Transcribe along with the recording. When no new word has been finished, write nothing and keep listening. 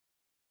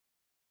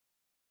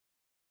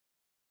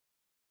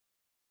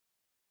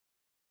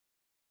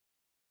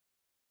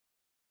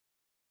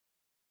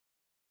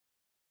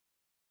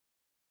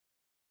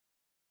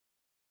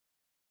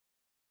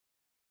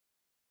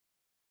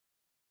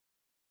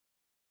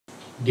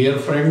Dear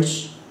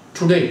friends,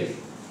 today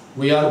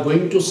we are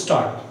going to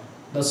start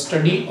the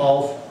study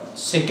of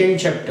second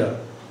chapter,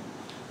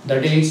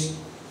 that is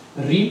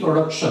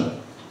reproduction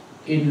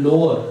in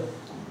lower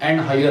and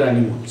higher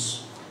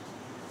animals.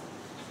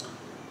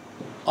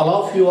 All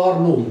of you are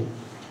known,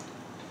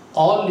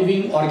 all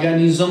living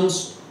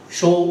organisms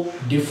show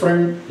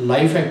different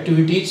life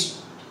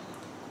activities,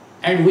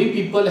 and we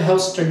people have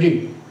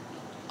studied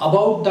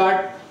about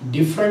that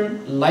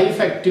different life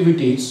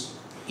activities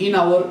in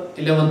our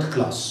 11th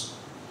class,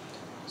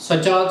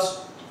 such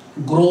as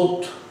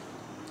growth,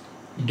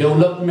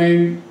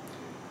 development,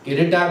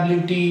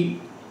 irritability,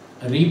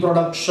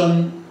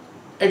 reproduction,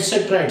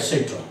 etc.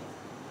 etc.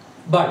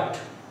 But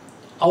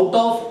out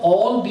of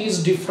all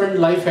these different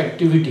life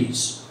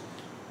activities,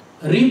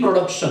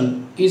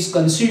 reproduction is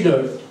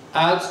considered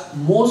as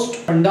most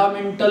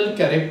fundamental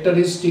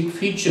characteristic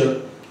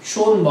feature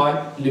shown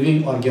by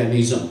living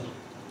organism.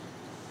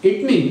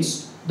 It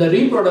means the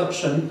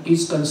reproduction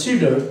is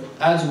considered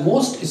as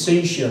most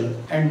essential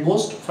and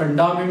most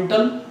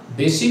fundamental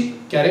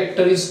basic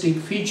characteristic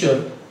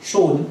feature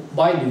shown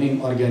by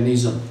living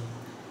organism.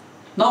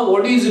 Now,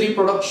 what is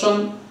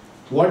reproduction?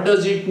 What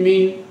does it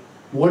mean?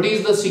 What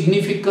is the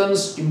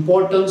significance,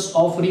 importance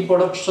of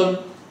reproduction?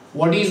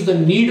 What is the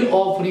need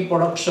of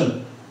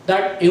reproduction?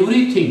 That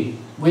everything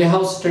we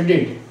have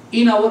studied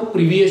in our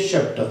previous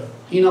chapter,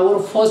 in our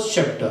first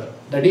chapter,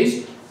 that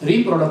is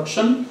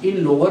reproduction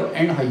in lower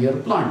and higher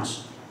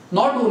plants.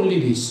 Not only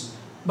this,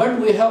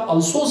 but we have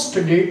also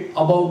studied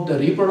about the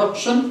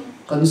reproduction,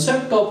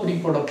 concept of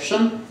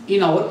reproduction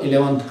in our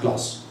 11th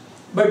class.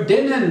 But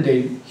then and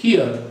then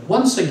here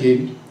once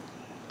again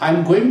I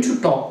am going to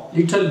talk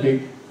little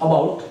bit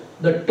about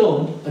the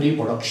term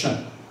reproduction.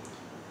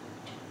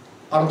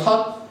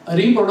 अर्थात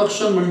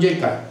reproduction म्हणजे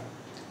काय,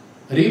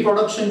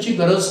 रिप्रोडक्शनची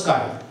गरज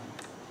काय,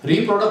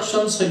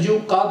 reproduction सजीव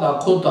का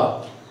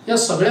दाखवतात, या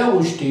सगळ्या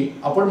गोष्टी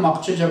आपण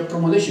मागच्या चॅप्टर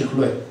मध्ये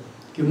शिकलोय.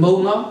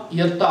 किंबहुना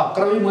इयत्ता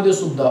 11वी मध्ये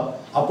सुद्धा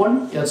आपण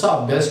याचा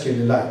अभ्यास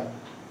केलेला आहे.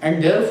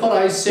 And therefore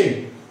I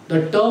said the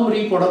term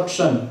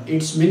reproduction,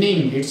 its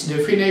meaning, its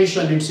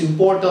definition, its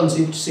importance,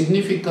 its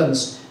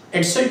significance,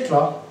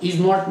 etc. is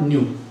not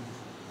new.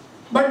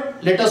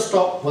 But let us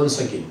talk once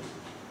again.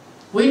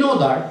 We know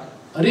that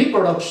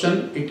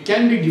reproduction, it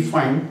can be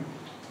defined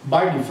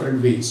by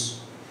different ways.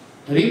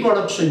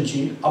 Reproduction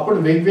ची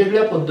आपण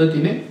वेगवेगळ्या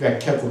पद्धतीने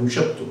व्याख्या करू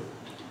शकतो.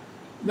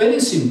 Very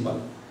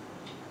simple.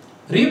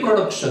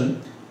 Reproduction,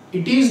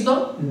 it is the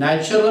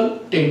natural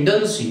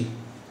tendency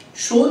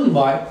shown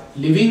by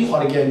living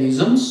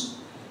organisms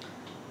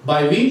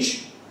by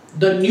which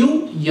the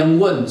new young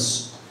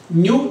ones,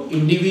 new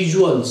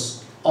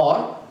individuals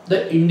or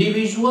the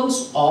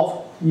individuals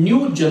of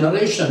new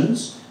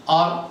generations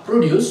are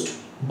produced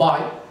by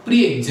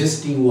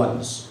pre-existing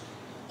ones.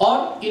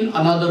 Or in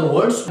another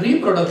words,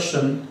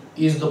 reproduction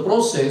is the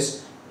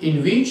process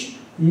in which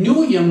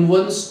new young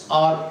ones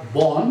are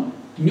born,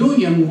 new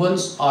young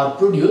ones are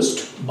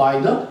produced by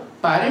the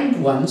parent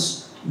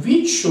ones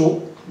which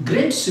show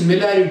great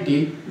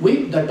similarity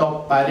with that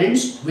of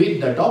parents,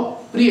 with that of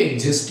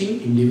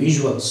pre-existing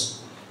individuals.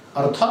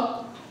 अर्थात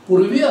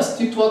पूर्वी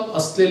अस्तित्वात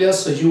असलेल्या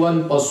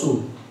सजीवांपासून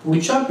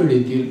पुढच्या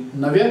पिढीतील,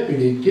 नव्या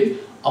पिढीतील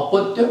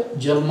अपत्य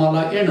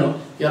जन्माला येणं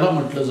याला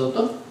म्हटलं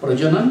जातं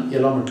प्रजनन,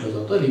 याला म्हटलं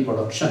जातं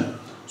reproduction.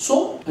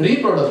 So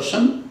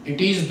reproduction,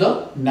 it is the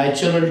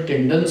natural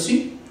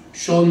tendency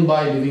shown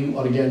by living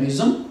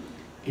organism.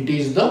 It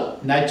is the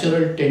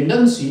natural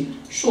tendency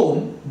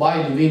shown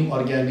by living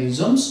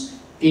organisms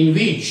in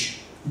which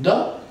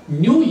the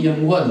new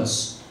young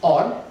ones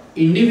or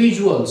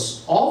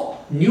individuals of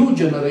new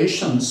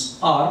generations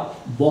are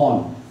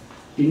born.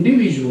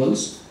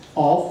 Individuals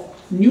of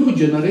new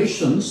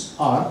generations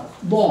are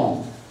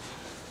born.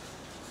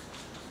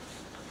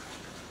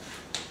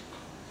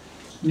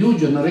 New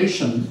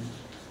generation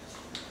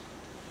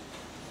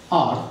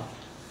are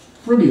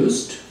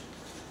produced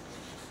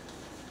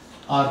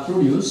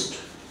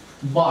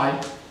by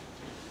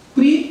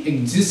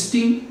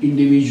pre-existing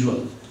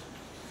individual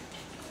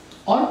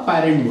or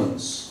parent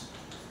ones.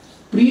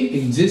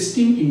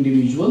 Pre-existing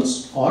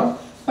individuals or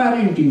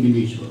parent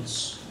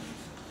individuals.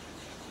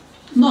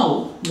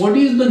 Now, what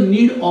is the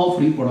need of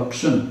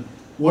reproduction?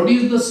 What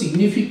is the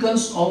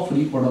significance of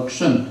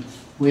reproduction?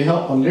 We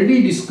have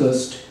already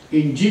discussed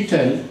in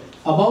detail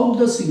about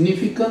the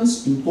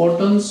significance,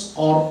 importance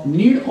or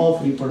need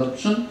of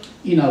reproduction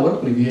in our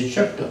previous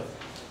chapter.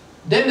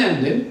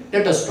 Then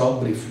let us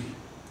talk briefly.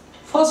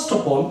 First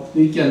of all,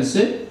 we can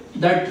say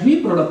that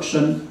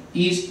reproduction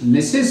is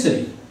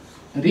necessary.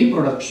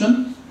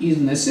 Reproduction is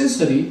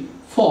necessary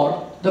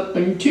for the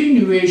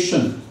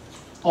continuation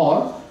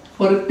or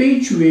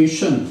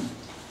perpetuation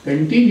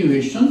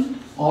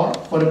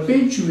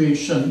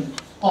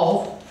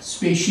of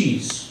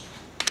species.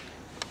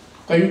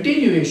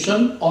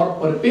 Continuation or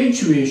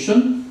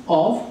perpetuation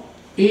of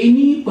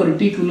any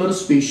particular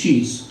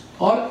species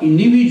or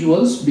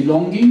individuals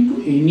belonging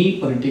to any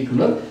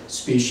particular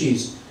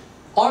species.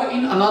 Or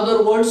in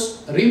another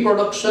words,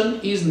 reproduction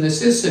is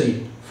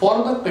necessary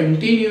for the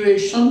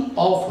continuation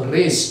of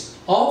race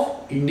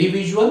of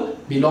individual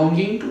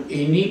belonging to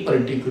any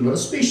particular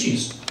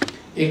species.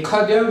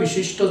 एखाद्या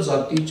विशिष्ट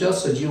जातीच्या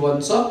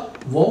सजीवांचा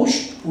वंश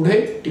पुढे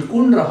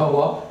टिकून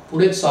राहावा,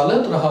 पुढे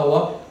चालत राहावा,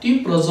 ती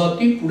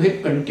प्रजाती पुढे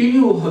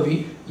कंटिन्यू व्हावी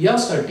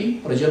यासाठी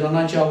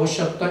प्रजननाची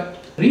आवश्यकता आहे.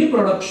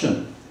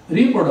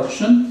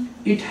 Reproduction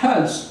it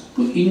helps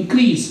to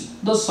increase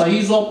the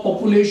size of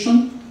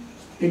population.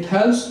 It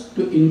helps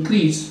to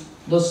increase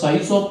the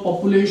size of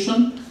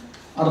population.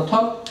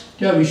 अर्थात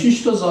त्या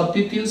विशिष्ट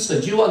जातीतील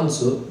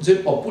सजीवांचं जे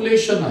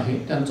पॉप्युलेशन आहे,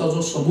 त्यांचा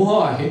जो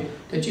समूह आहे,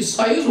 त्याची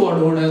साईज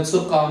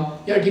वाढवण्याचं काम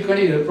या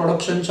ठिकाणी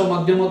रिप्रोडक्शनच्या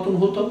माध्यमातून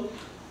होतं.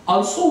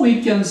 Also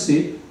we can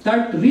say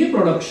that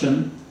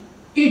reproduction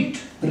it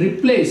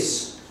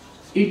replace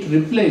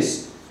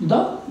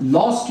the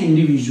lost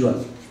individual.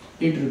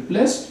 It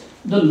replaced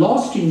the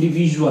lost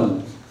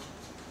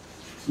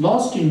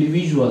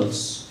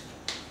individuals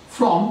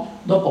from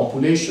the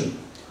population.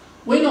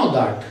 We know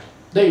that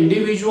the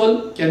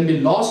individual can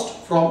be lost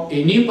from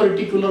any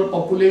particular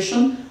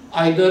population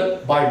either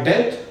by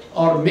death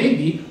or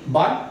maybe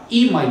by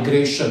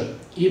emigration.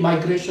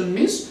 Emigration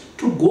means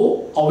to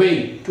go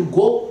away, to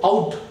go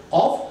out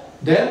of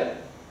their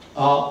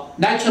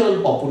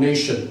natural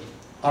population.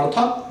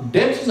 अर्थात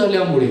death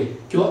झाल्यामुळे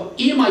किंवा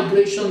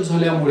इमायग्रेशन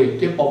झाल्यामुळे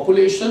ते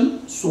population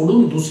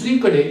सोडून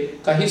दुसरीकडे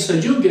काही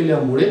सजीव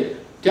गेल्यामुळे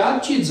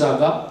त्याची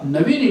जागा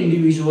नवीन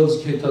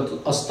इंडिव्हिज्युअल्स घेत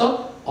असतात.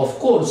 Of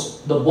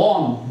course, the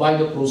born by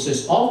the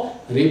process of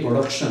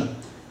reproduction.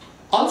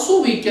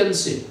 Also, we can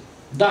say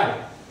that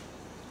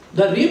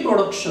the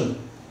reproduction,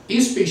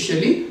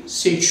 especially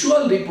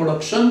sexual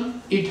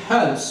reproduction, it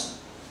helps.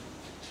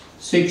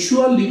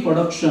 Sexual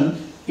reproduction,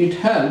 it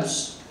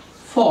helps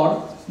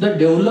for the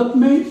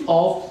development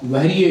of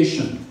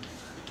variation.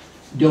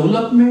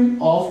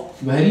 Development of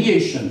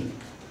variation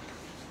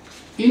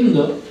in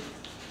the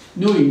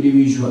new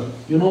individual.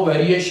 You know,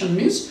 variation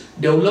means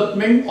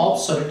development of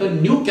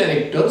certain new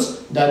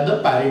characters than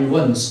the parent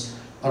ones.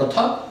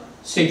 अर्थात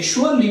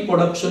sexual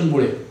reproduction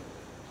मुळे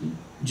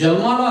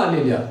जन्माला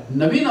आलेल्या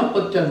नवीन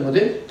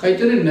अपत्यांमध्ये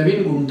काहीतरी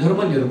नवीन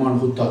गुणधर्म निर्माण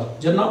होतात,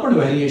 ज्यांना आपण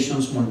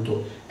variations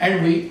म्हणतो.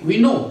 And we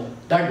know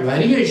that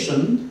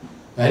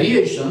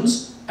variations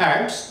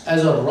acts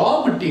as a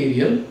raw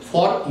material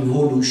for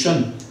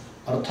evolution.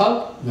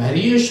 अर्थात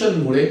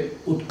व्हेरिएशन मुळे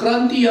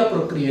उत्क्रांती या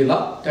प्रक्रियेला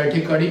त्या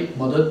ठिकाणी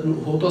मदत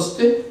होत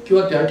असते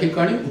किंवा त्या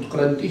ठिकाणी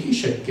उत्क्रांती ही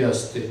शक्य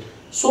असते.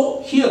 So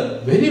here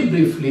very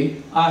briefly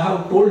I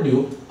have told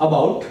you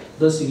about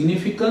the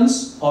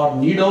significance or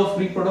need of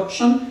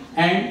reproduction,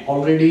 and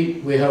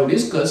already we have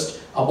discussed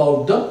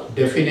about the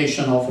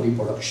definition of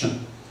reproduction.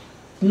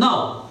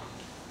 Now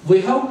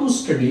we have to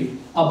study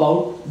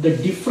about the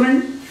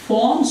different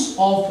forms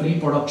of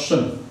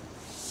reproduction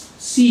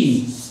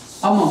seen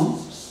among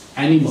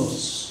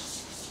animals.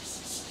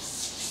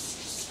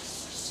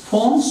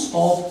 Forms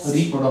of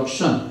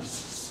reproduction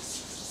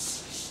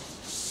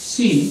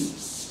seen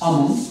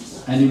among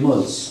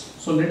animals.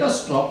 So let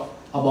us talk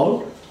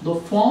about the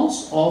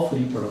forms of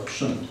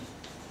reproduction.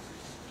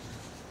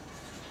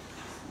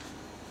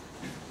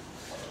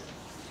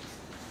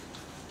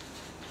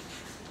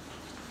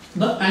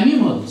 The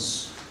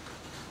animals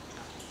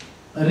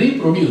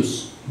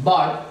reproduce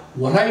by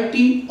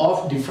variety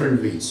of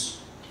different ways.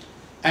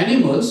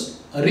 Animals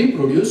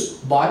reproduce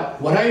by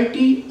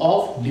variety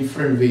of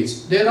different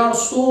ways. There are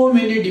so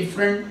many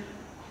different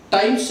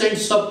types and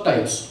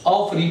subtypes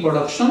of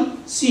reproduction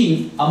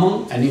seen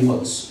among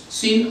animals.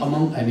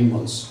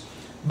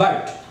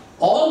 But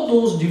all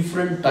those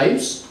different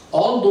types,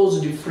 all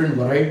those different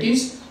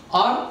varieties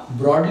are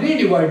broadly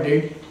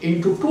divided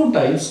into two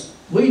types.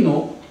 We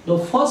know the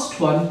first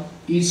one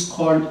is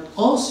called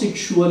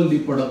asexual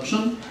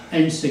reproduction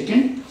and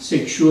second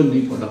sexual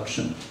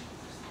reproduction.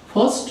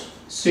 First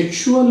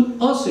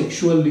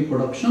asexual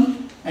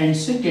reproduction and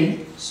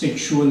second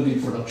sexual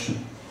reproduction.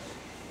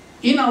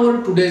 In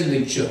our today's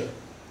lecture,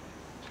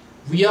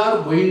 we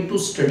are going to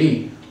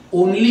study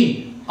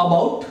only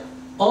about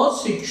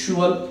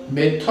asexual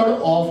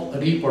method of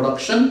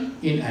reproduction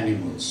in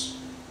animals.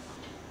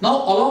 Now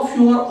all of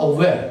you are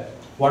aware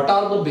what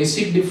are the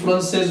basic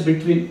differences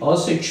between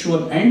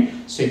asexual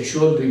and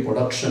sexual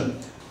reproduction.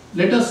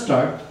 Let us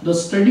start the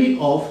study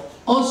of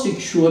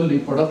asexual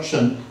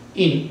reproduction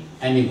in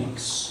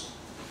animals.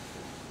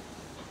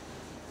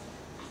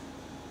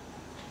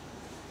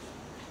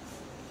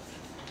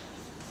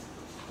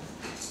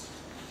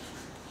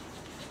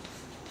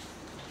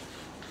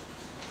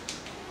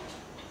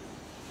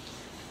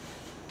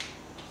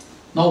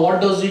 Now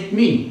what does it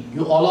mean?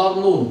 You all are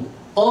known.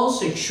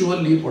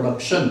 Asexual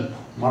reproduction,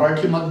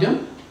 Marathi माध्यम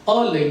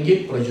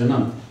अलैंगिक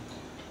प्रजनन.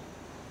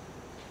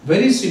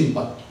 Very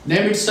simple.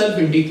 Name itself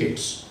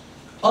indicates.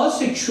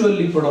 Asexual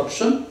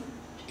reproduction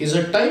is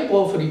a type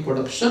of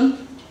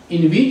reproduction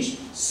in which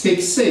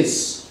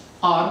sexes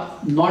are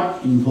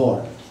not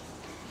involved.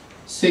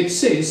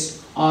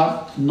 Sexes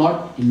are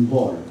not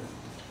involved.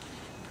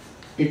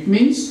 It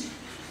means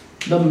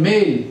the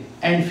male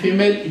and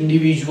female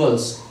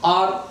individuals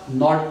are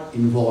not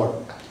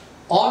involved.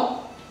 Or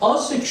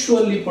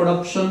asexual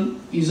reproduction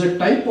is a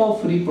type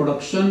of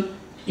reproduction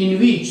in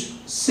which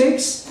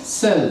sex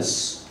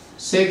cells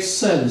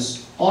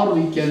or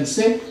we can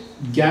say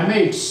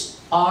gametes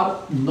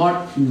are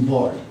not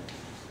involved.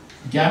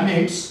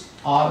 Gametes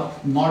are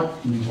not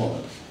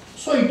involved.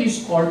 So it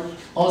is called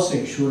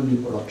asexual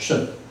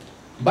reproduction.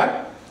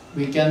 But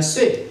we can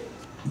say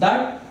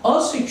that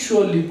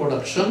asexual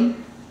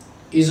reproduction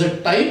is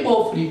a type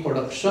of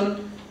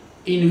reproduction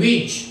in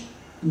which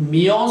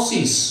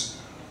meiosis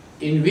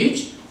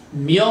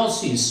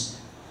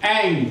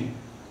and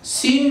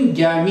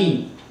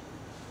syngamy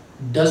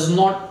does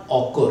not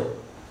occur.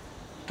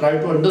 Try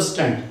to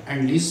understand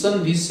and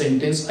listen this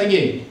sentence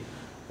again.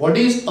 What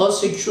is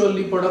asexual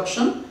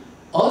reproduction?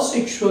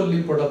 Asexual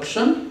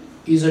reproduction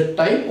is a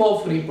type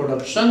of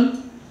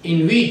reproduction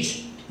in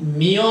which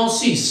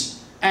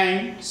meiosis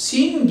and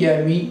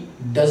syngamy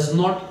does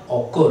not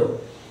occur.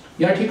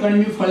 या ठिकाणी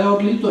मी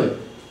फळ्यावर लिहितोय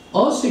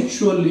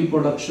asexual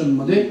reproduction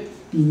मध्ये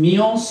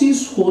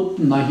meiosis होत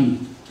नाही.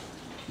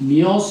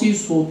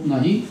 Meiosis होत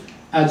नाही.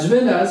 As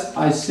well as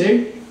I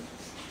said,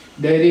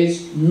 there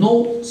is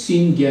no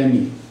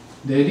syngamy.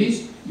 There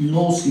is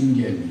no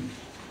syngamy.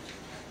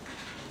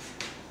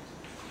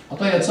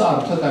 आता याचा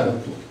अर्थ काय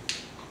होतो?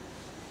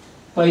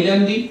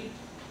 पहिल्यांदी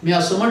मी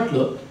असं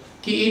म्हटलं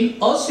की in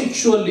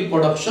asexual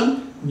reproduction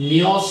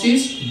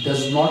meiosis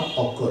does not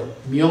occur.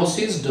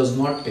 Meiosis does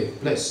not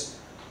take place.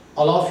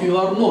 All of you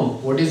are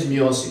known what is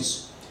meiosis.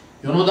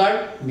 You know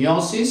that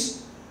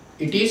meiosis,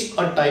 it is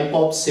a type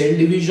of cell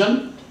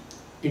division.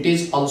 It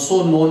is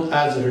also known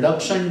as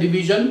reduction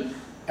division,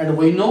 and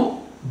we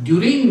know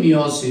during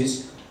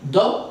meiosis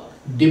the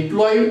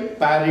diploid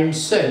parent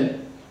cell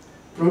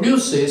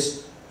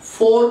produces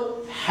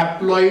 4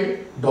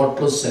 haploid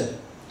daughter cell.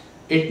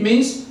 It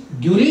means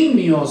during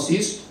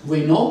meiosis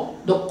we know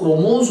the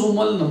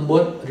chromosomal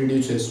number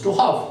reduces to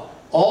half.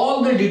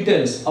 All the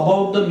details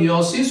about the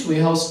meiosis we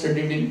have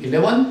studied in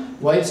 11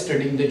 while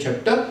studying the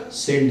chapter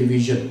cell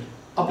division.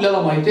 आपल्याला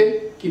माहिती आहे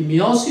की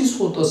meiosis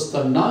होत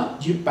असताना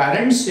जी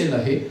parent cell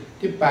आहे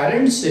ते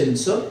parent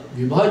सेलचं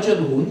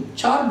विभाजन होऊन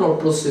 4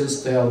 डॉटर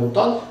सेल्स तयार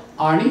होतात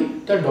आणि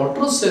त्या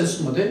डॉटर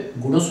सेल्स मध्ये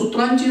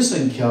गुणसूत्रांची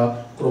संख्या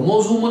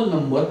क्रोमोसोमल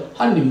नंबर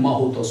हा निम्मा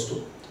होत असतो.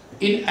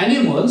 In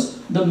animals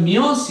the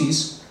meiosis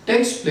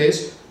takes place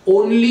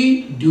only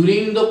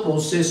during the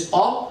process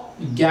of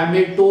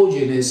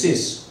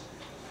gametogenesis.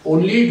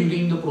 Only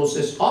during the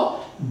process of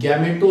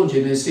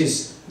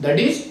gametogenesis, that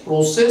is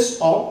process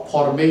of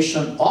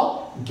formation of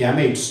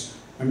gametes.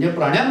 म्हणजे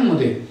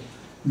प्राण्यांमध्ये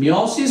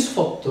meiosis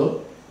फक्त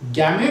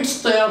gametes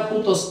तयार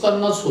होत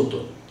असतानाच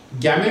होतं.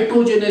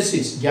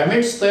 गॅमेटोजेनेसिस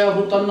गॅमेट्स तयार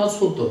होतानाच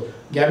होतं.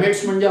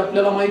 गॅमेट्स म्हणजे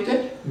आपल्याला माहिती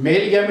आहे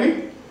mail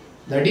gamete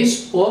that is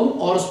sperm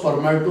or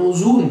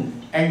spermatozoon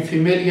and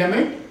female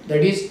gamete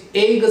that is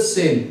egg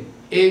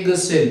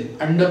cell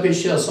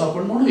अंडपेशी असं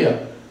आपण म्हणूया.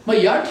 मग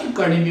या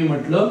ठिकाणी मी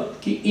म्हटलं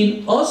की in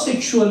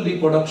asexual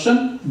reproduction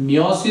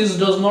meiosis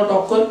does not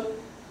occur.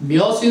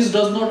 Meiosis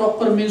does not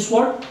occur means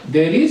what?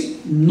 There is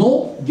no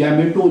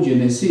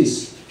gametogenesis.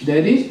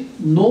 There is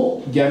no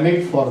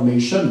gamete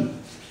formation.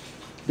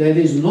 There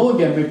is no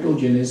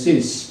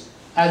gametogenesis,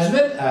 as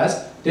well as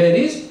there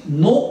is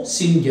no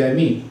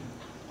syngamy.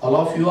 All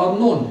of you are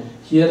known.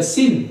 Here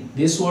syn,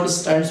 this word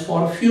stands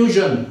for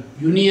fusion,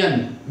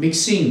 union,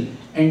 mixing,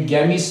 and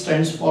gamy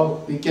stands for,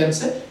 we can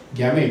say,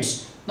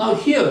 gametes. Now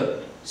here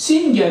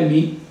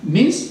syngamy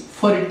means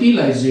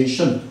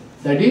fertilization,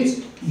 that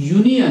is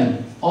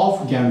union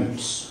of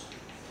gametes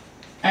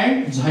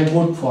and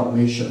zygote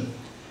formation.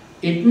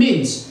 It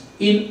means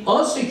in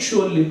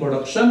asexual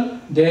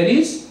reproduction there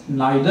is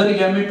neither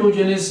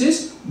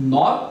gametogenesis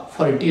nor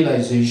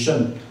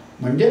fertilization.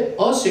 म्हणजे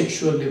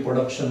asexual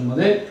reproduction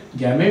मध्ये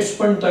gametes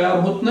पण तयार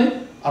होत नाही,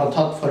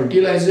 अर्थात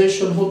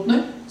fertilization होत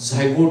नाही,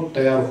 zygote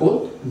तयार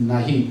होत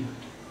नाही.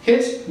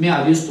 हेच मी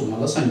आधीच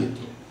तुम्हाला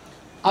सांगितलं.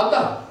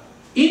 आता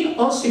in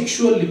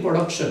asexual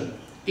reproduction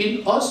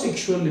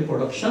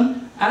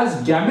as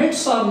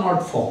gametes are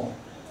not formed,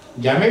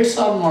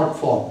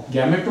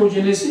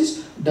 gametogenesis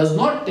does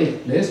not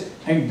take place,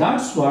 and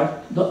that's why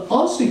the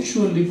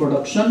asexual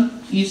reproduction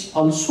is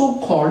also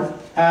called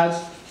as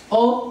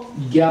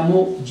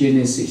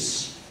agamogenesis.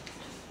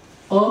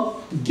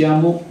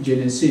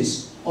 Agamogenesis,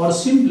 or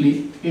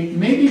simply it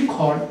may be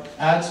called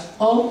as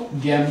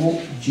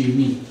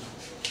agamogeny.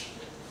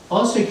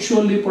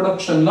 Asexual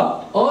reproduction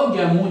La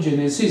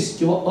agamogenesis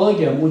किंवा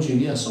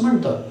agamogeny असं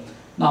म्हणतात.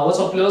 नावच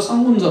आपल्याला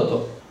सांगून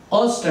जातं.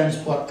 A stands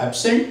for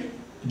absent,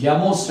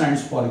 gamo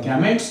stands for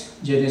gametes,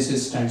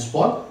 genesis stands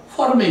for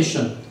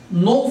formation.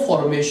 No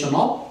formation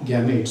of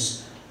gametes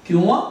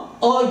किंवा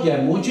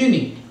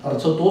agamogeny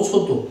अर्थ तोच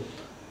होतो.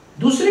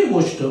 दुसरी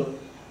गोष्ट,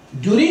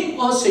 during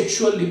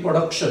asexual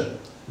reproduction,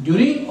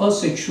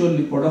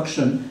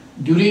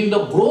 during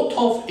the growth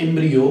of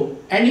embryo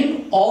and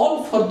in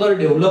all further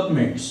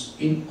developments,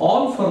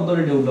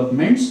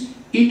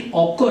 it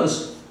occurs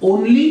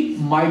only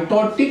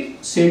mitotic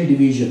cell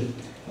division.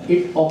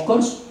 It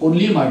occurs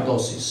only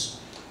mitosis.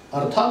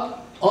 अर्थात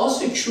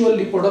asexual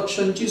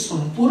reproduction ची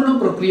संपूर्ण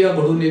प्रक्रिया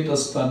घडून येत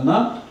असताना,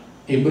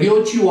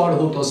 एम्ब्रियोची वाढ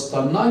होत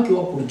असताना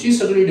किंवा पुढची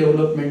सगळी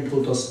डेव्हलपमेंट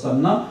होत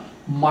असताना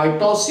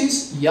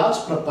मायटॉसिस याच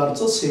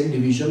प्रकारचं सेल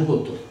डिव्हिजन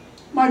होतं.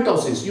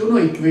 Mitosis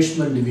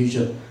equational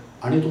division.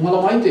 आणि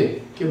तुम्हाला माहिती आहे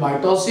की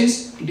mitosis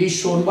it is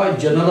shown by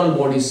general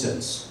body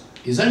cells,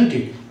 isn't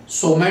it.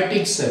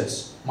 Somatic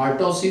sales,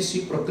 mitosis ही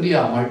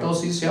प्रक्रिया,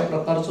 मायटॉसिस या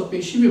प्रकारचं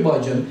पेशी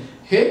विभाजन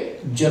हे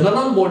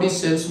जनरल बॉडी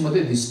सेल्स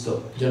मध्ये दिसतं.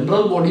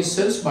 जनरल बॉडी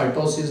सेल्स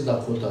मायटॉसिस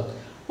दाखवतात.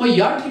 मग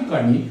या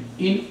ठिकाणी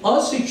इन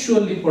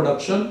asexual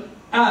reproduction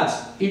as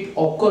it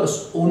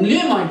occurs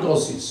only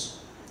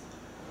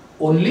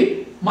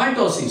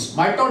mitosis,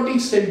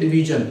 mitotic cell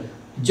division,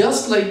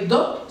 just like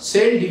the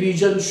cell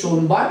division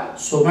shown by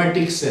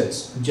somatic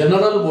cells,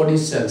 general body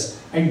cells,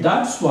 and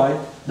that's why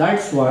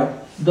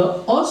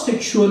the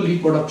asexual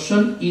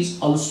reproduction is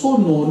also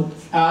known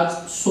as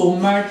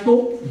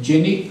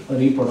somatogenic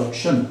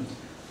reproduction.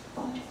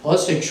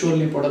 Asexual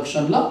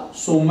reproduction La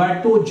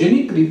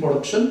somatogenic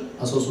reproduction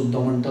असं सुद्धा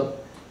म्हणतात.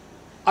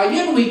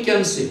 Again we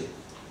can say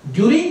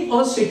during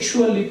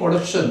asexual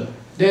reproduction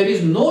there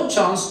is no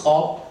chance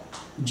of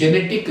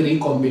genetic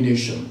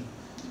recombination.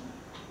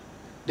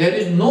 There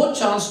is no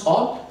chance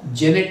of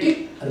genetic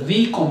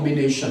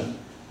recombination.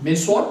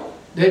 Means what?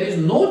 There is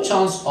no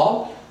chance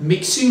of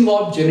mixing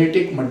of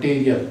genetic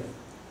material.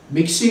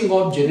 Mixing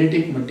of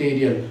genetic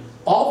material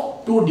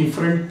of two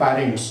different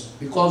parents.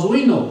 Because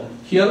we know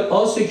here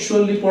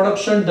asexual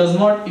reproduction does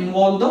not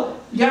involve the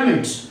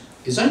gametes,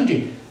 isn't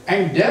it?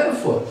 And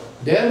therefore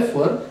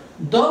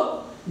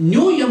the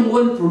new young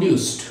one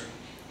produced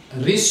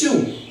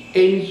receive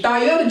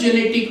entire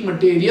genetic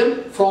material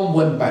from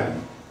one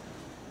parent.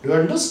 Do you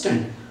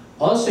understand?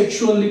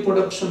 Asexual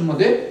reproduction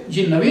मध्ये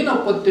जी नवीन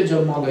अपत्य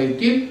जन्माला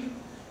येतील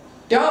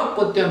त्या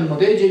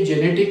अपत्यांमध्ये जे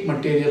genetic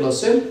material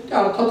असेल ते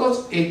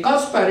अर्थातच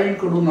एकाच parent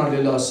कडून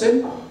आलेलं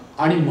असेल.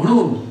 आणि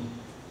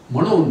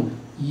म्हणून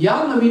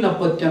या नवीन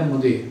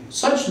अपत्यांमध्ये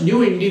such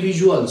new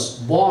individuals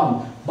born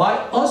by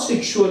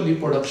asexual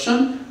reproduction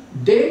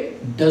they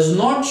does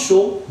not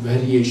show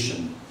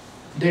variation.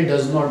 They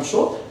does not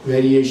show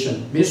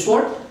variation. Means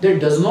what? They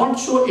does not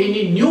show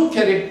any new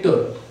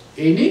character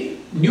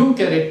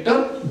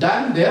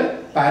than their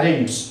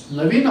parents.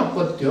 नवीन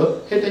अपत्य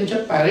हे त्यांच्या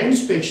पॅरेंट्स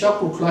पेक्षा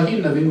कुठलाही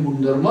नवीन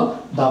गुणधर्म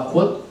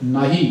दाखवत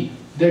नाही.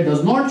 They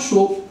does not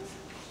show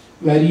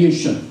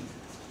variation.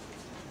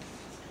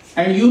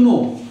 And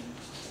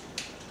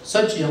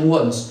such young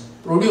ones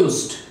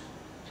produced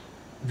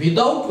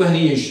without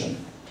variation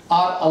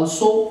are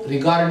also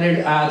regarded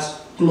as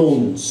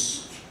clones.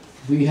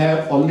 We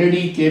have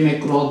already came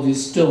across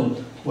this term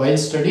while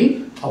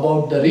studying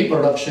about the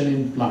reproduction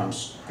in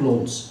plants,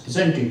 clones,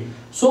 isn't it?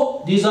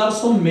 So these are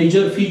some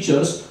major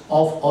features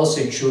of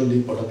asexual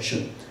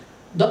reproduction.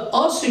 The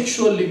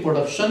asexual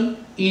reproduction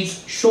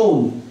is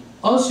shown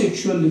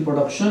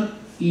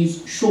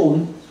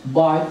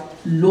by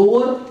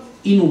lower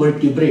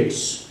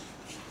invertebrates.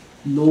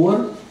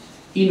 Lower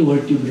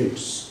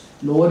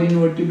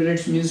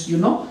invertebrates means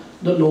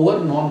the lower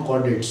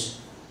non-chordates.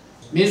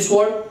 Means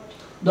what?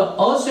 The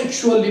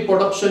asexual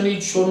reproduction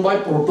is shown by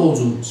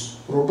protozoans.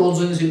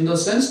 Protozoans in the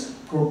sense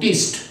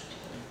protist.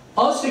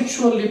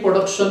 Asexual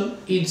reproduction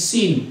is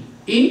seen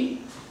in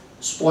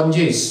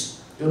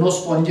sponges.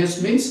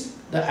 Sponges means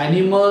the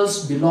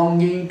animals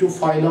belonging to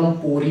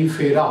phylum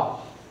Porifera.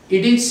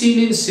 It is seen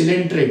in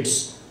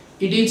coelentrates.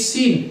 It is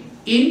seen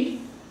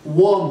in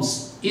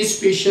worms,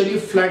 especially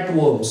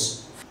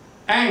flatworms.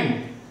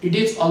 And it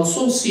is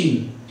also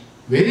seen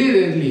very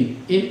rarely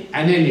in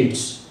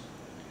annelids.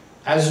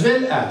 As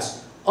well as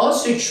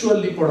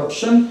asexual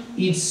reproduction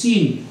is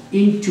seen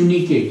in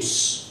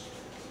tunicates.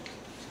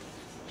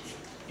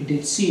 It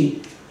is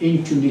seen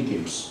in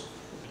tunicates.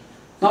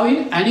 Now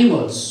in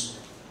animals,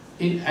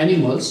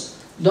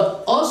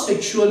 the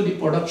asexual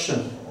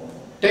reproduction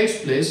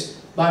takes place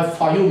by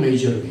 5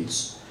 major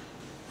ways.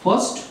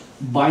 First,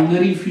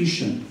 binary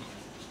fission.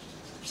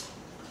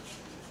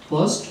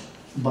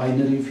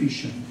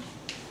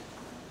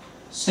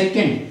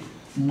 Second,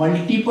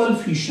 multiple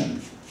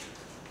fission.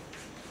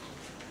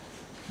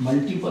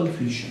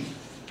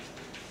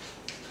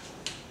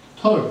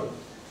 Third,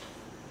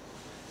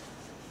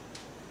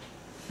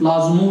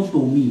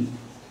 plasmotomy.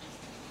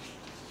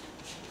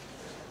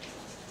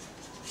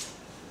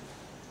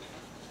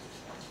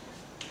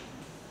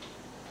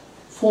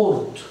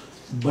 Fourth,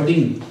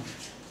 budding.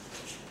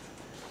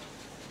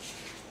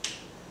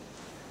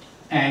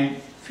 And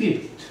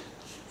fifth,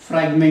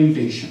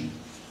 fragmentation.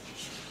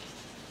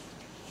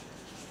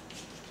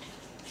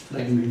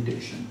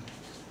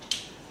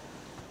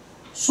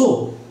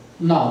 So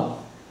now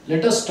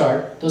let us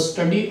start the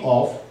study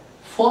of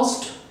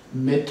first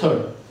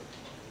method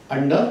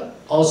under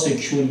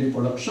asexual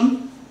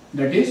reproduction,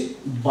 that is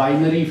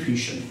binary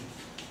fission.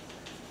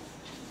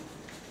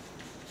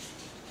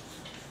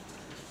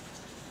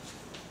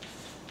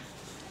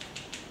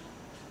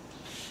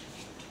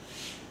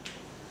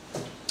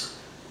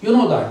 You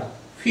know that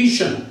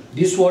fission,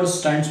 this word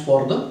stands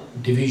for the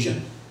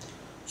division.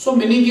 So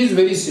meaning is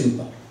very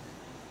simple.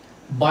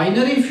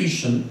 Binary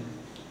fission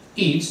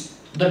is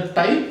the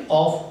type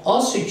of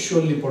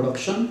asexual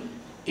reproduction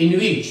in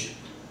which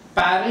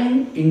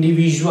parent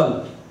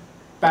individual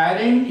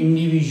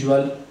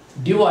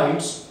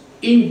divides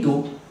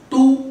into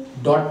two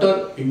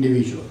daughter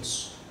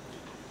individuals.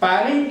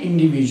 Parent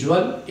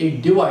individual,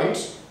 it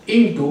divides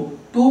into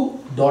two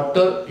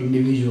daughter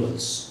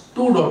individuals.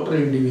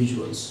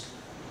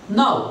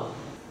 Now,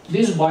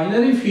 this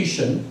binary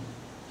fission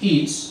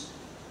is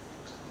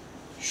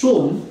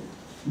shown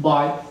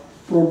by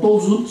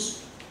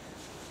protozoans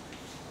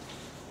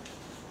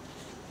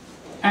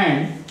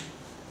and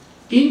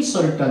in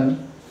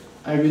certain,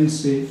 I will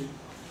say,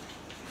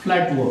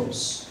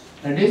 flatworms,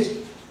 that is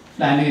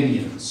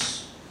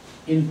Planarians,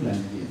 in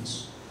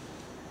Planarians.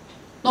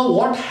 Now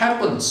what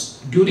happens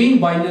during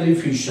binary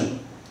fission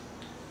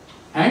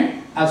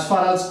and as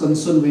far as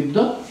concerned with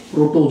the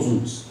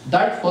protozoans,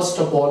 that first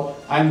of all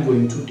I am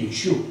going to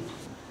teach you.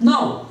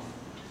 Now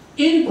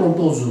in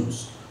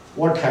protozoans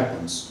what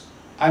happens?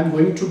 I am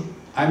going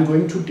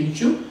to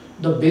teach you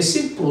the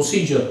basic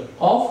procedure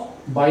of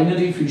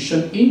binary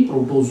fission in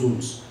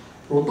protozoans.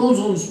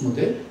 Protozoans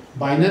मध्ये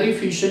binary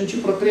fission ची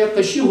प्रक्रिया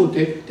कशी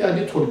होते ते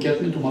आधी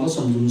थोडक्यात मी तुम्हाला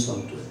समजून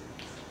सांगतोय.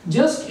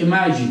 Just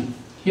imagine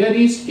here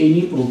is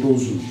any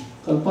प्रोटोझोन.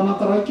 कल्पना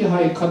करा की हा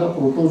एखादा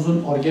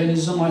प्रोटोझोन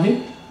ऑर्गॅनिझम आहे.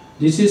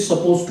 This is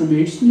suppose to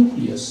be it's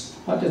nucleus.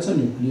 हा त्याचा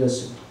न्यूक्लियस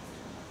आहे.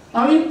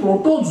 Now in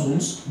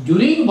प्रोटोझोन्स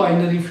during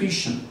binary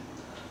fission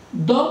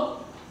the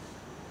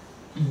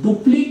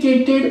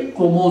duplicated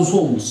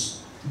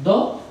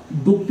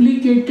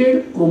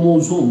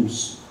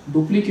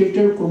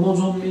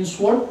chromosome means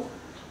what?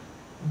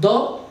 The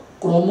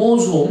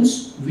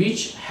chromosomes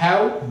which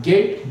have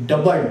get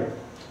doubled.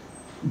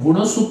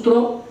 गुणसूत्र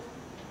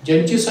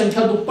ज्यांची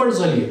संख्या दुप्पट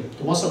झाली आहे.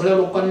 तुम्हा सगळ्या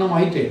लोकांना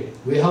माहिती आहे.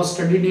 We have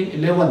studied in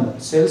 11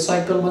 cell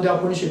cycle मध्ये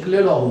आपण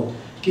शिकलेलो आहोत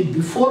की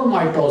बिफोर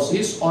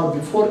मायटोसिस और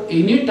before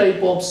any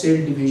type of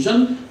cell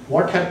division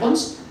what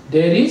happens?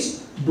 There is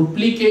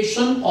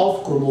duplication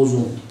of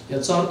chromosome.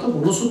 याचा अर्थ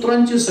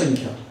गुणसूत्रांची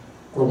संख्या,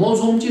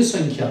 क्रोमोझोमची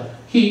संख्या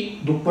ही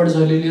दुप्पट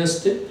झालेली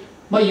असते.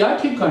 मग या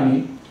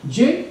ठिकाणी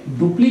जे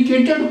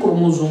डुप्लिकेटेड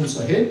क्रोमोझोम्स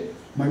आहेत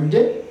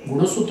म्हणजे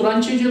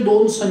गुणसूत्रांचे जे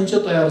दोन संच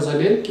तयार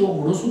झाले किंवा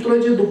गुणसूत्र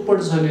जे दुप्पट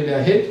झालेले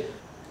आहेत,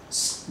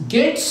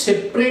 get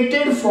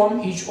separated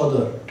from each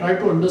other. Try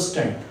to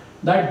understand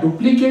that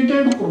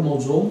duplicated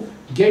chromosome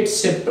gets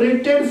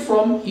separated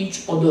from each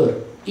other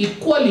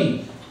equally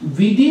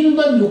within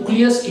the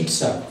nucleus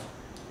itself.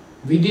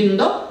 Within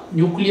the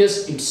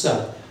nucleus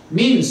itself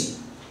means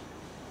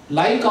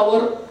like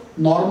our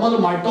normal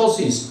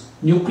mitosis,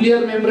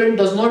 nuclear membrane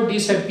does not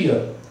disappear.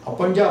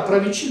 आपण जे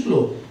 11वीत शिकलो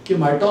की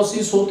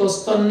mitosis होत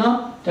असताना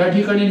त्या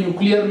ठिकाणी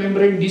nuclear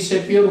membrane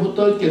disappear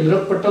होतं,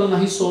 केंद्रक पटल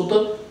नाहीस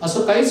होतं,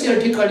 असं काहीच या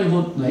ठिकाणी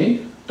होत नाही.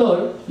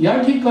 तर या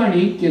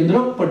ठिकाणी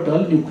केंद्रक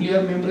पटल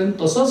न्यूक्लियर मेम्ब्रेन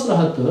तसंच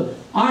राहतं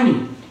आणि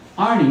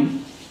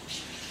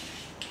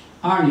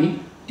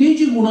ती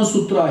जी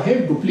गुणसूत्र आहे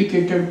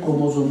डुप्लिकेटेड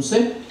क्रोमोझोम्सचे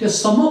ते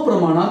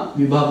समप्रमाणात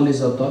विभागले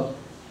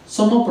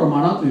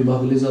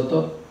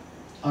जातात.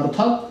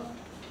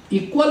 अर्थात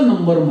इक्वल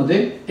नंबर मध्ये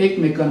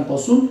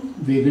एकमेकांपासून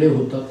वेगळे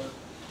होतात.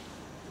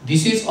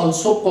 This is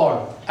also called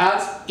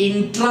as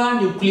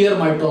intranuclear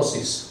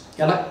mitosis.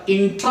 याला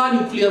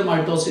इंट्रान्यूक्लियर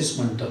मायटोसिस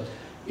म्हणतात.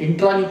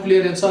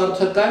 इंट्रान्यूक्लियर याचा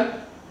अर्थ काय?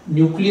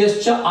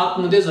 न्यूक्लियसच्या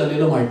आतमध्ये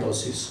झालेलं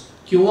मायटोसिस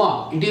किंवा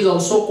it is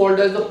also called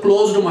as the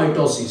closed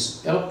mitosis.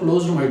 याला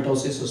क्लोज्ड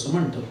मायटोसिस असं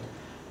म्हणतात.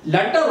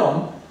 Latter on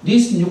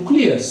this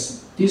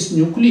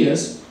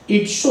nucleus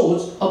it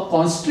shows a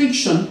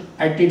constriction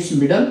at its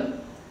middle.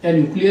 या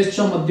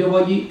न्यूक्लियसच्या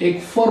मध्यभागी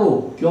एक फरो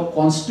किंवा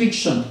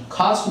कॉन्स्ट्रिक्शन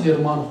खास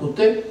निर्माण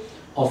होते.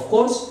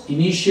 Of course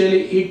initially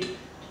it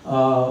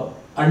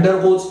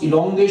undergoes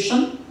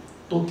elongation.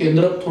 तो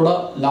केंद्रक थोड़ा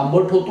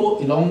लांबट होतो,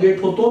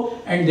 इलॉंगेट होतो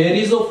and there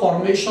is a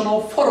formation of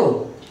furrow,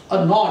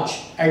 a notch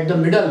at the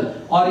middle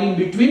or in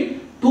between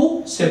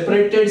two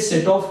separated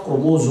set of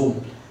chromosome,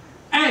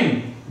 and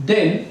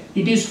then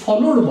it is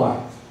followed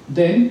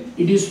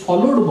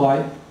by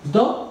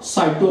the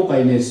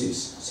cytokinesis.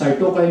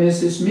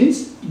 Cytokinesis means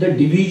the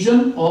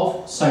division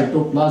of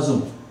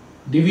cytoplasm.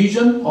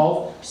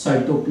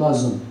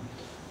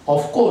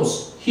 Of course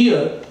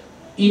here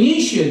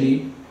initially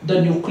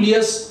the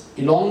nucleus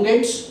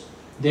elongates.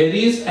 There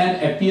is an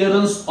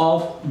appearance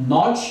of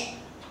notch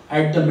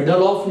at the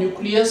middle of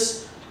nucleus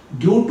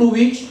due to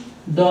which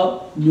the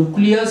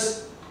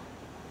nucleus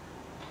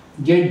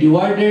get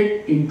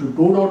divided into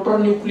two daughter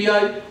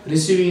nuclei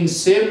receiving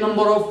same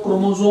number of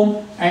chromosome,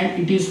 and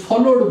it is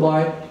followed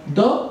by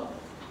the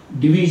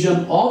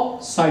division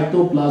of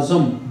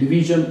cytoplasm,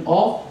 division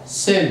of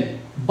cell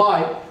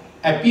by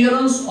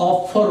appearance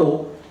of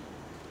furrow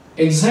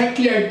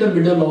exactly at the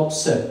middle of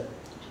cell.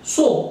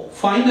 So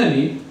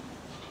finally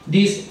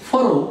this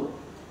furrow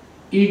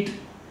it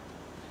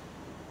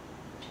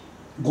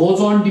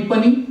goes on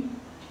deepening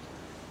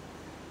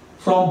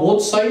from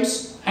both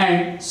sides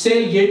and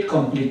cell get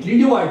completely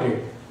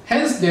divided.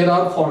 Hence there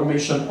are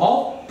formation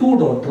of two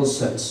daughter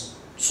cells.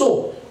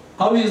 So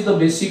how is the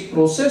basic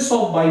process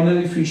of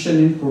binary fission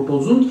in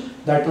protozoans?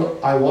 That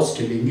I was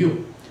telling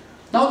you.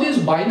 Now this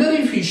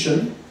binary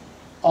fission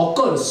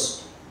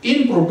occurs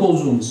in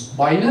protozoans.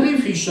 Binary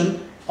fission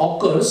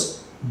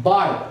occurs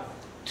by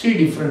three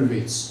different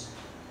ways.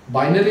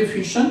 Binary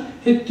fission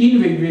हे 3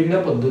 वेगवेगळ्या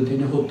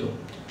पद्धतीने होतं.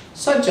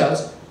 सच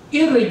as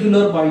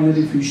irregular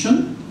binary fission,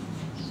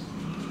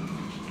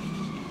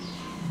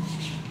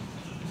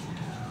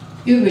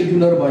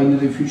 irregular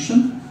binary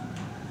fission,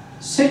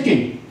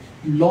 second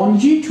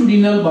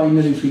longitudinal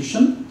binary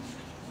fission,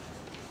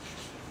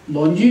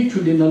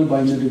 longitudinal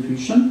binary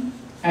fission,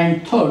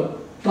 and third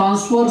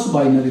transverse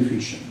binary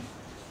fission.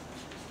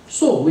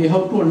 So we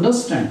have to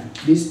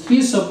understand these 3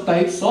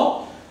 subtypes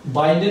of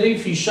binary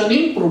fission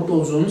in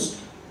protozoans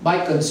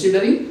by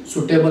considering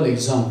suitable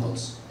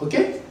examples.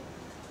 Okay,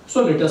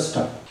 so let us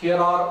start. Here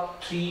are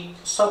 3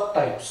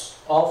 subtypes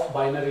of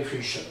binary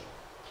fission.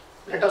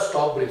 Let us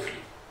talk briefly.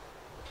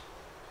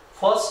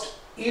 First,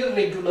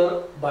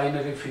 irregular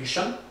binary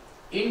fission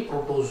in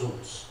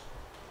protozoans.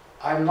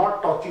 I am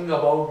not talking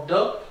about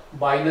the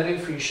binary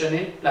fission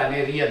in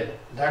Planarian,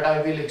 that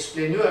I will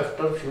explain you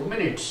after a few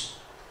minutes.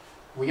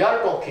 We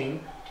are talking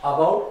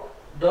about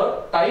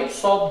the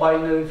types of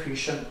binary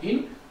fission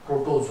in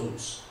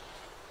protozoans.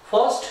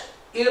 First,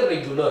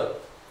 irregular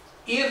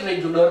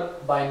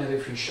binary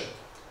fission.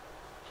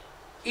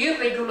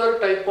 Irregular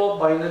type of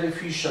binary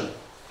fission,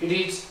 it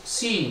is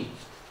seen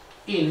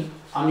in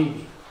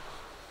amoeba.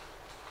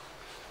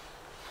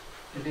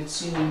 It is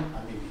seen in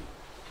amoeba.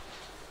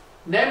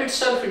 Name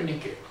itself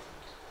indicate.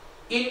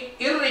 In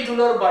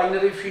irregular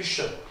binary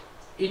fission,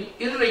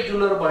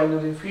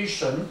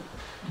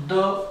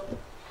 the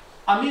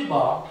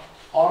amoeba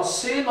or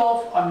cell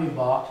of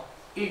amoeba,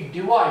 it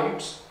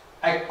divides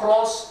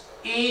across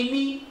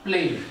any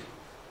plane.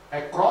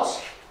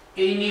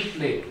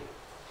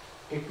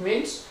 It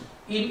means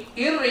in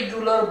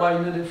irregular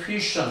binary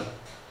fission,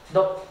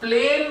 the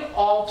plane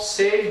of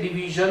cell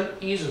division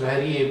is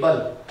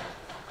variable.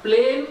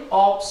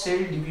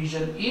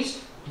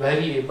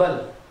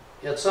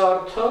 याचा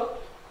अर्थ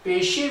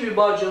पेशी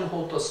विभाजन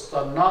होत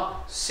असताना,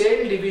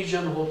 cell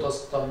division होत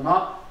असताना,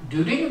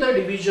 during the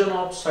division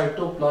of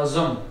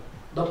साइटोप्लाझम,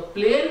 the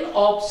plane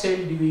of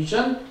cell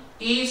division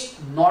is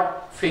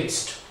not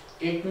fixed.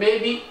 It may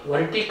be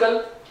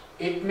vertical,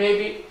 it may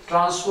be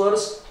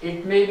transverse,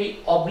 it may be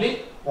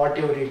oblique,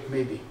 whatever it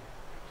may be.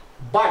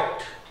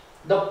 But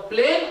the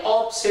plane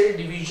of cell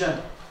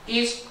division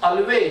is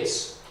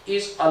always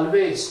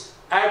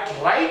at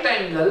right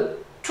angle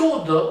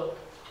to the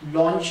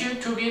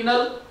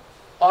longitudinal,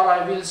 or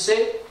I will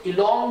say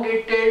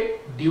elongated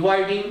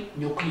dividing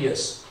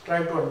nucleus.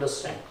 Try to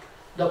understand.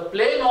 The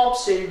plane of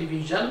cell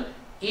division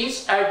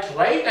is at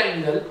right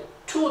angle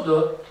to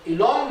the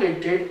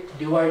elongated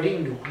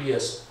dividing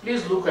nucleus.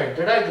 Please look at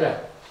the diagram.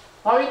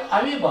 Now in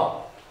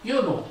amoeba,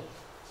 you know.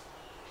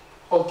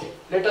 Okay,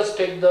 let us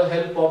take the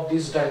help of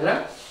this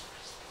diagram.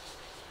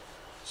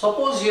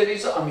 Suppose here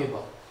is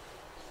amoeba.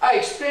 I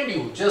explained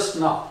you just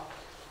now.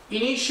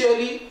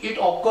 Initially, it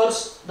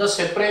occurs the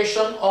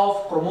separation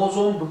of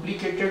chromosome,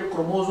 duplicated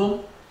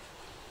chromosome.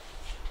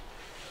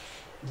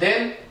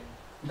 Then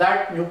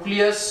that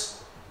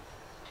nucleus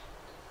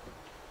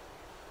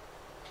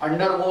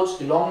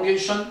undergoes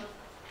elongation.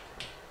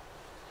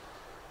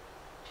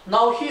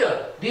 Now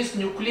here, this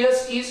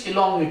nucleus is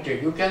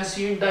elongated. You can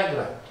see in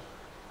diagram.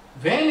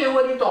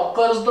 Whenever it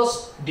occurs the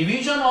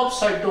division of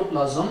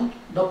cytoplasm,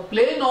 the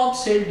plane of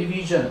cell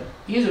division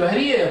is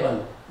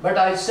variable. But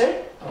I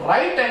said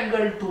right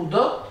angle to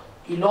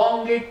the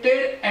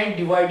elongated and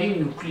dividing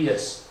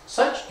nucleus.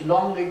 Such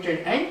elongated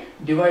and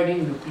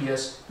dividing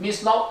nucleus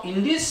means now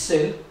in this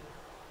cell,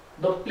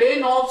 the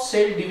plane of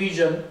cell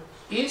division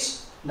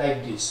is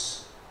like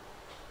this.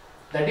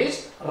 That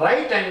is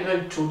right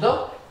angle to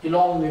the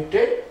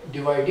elongated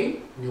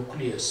dividing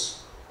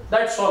nucleus.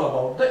 That's all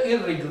about the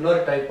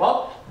irregular type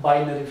of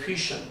binary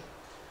fission.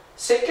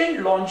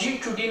 Second,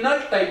 longitudinal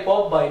type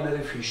of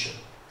binary fission.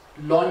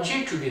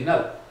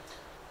 Longitudinal.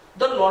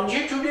 The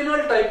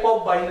longitudinal type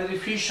of binary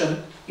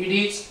fission, it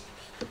is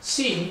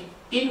seen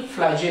in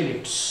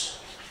flagellates.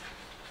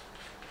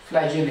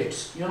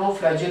 You know,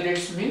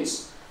 flagellates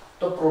means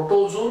the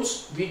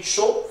protozoans which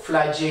show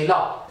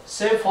flagella.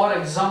 Say for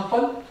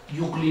example,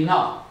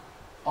 Euglena.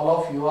 All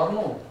of you are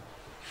known.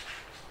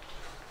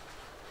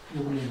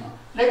 Euglena.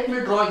 Let me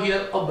draw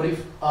here a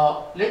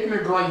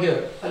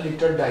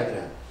little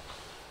diagram.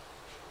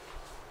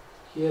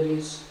 Here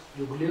is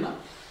Euglena.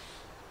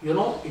 You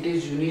know, it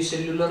is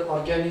unicellular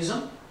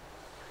organism,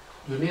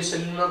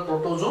 unicellular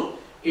protozoan.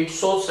 It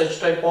shows such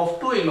type of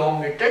 2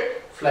 elongated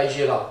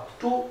flagella,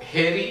 2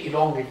 hairy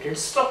elongated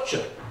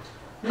structure.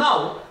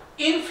 Now,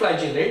 in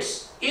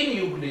flagellates, in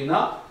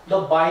Euglena,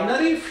 the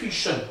binary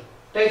fission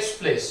takes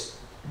place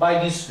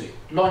by this way,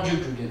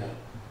 longitudinal.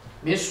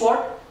 Means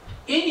what?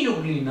 In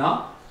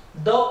Euglena,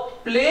 the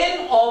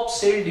plane of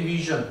cell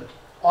division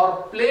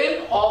or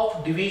plane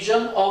of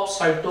division of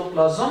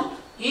cytoplasm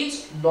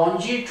is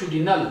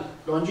longitudinal.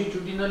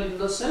 Longitudinal in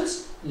the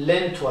sense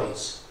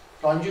lengthwise.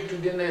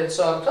 Longitudinal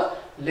याचा अर्थ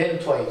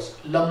lengthwise,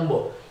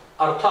 लंब.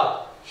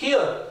 अर्थात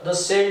here the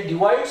cell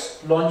divides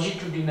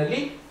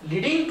longitudinally,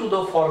 leading to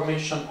the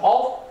formation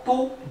of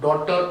 2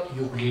 daughter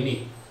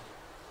Euglena.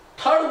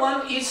 Third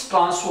one is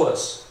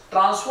transverse.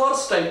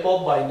 Transverse type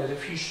of binary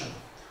fission.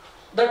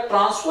 The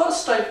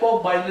transverse type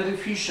of binary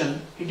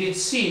fission, it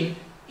is seen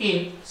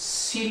in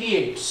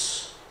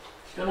ciliates.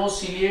 You know,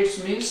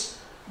 ciliates means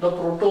the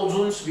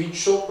protozoans which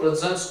show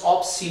presence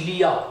of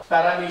cilia,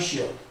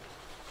 Paramoecium.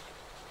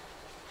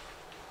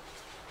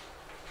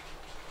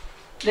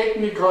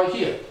 Let me draw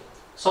here.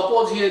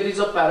 Suppose here is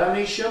a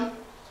Paramoecium,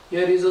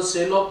 here is a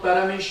cell of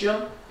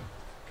Paramoecium.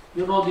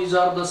 You know, these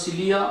are the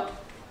cilia.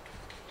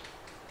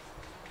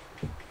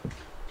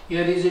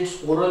 Here is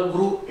its oral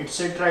groove,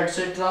 etc.,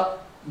 etc.,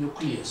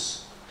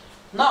 nucleus.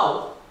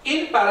 Now,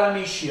 in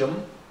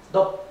Paramoecium,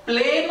 the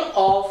plane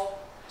of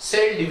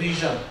cell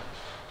division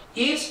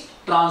is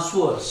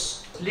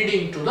transverse,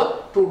 leading to the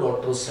two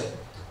daughter cell.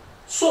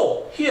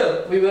 So,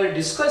 here we were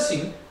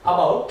discussing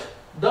about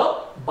the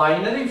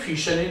binary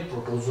fission in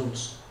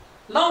protozoans.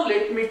 Now,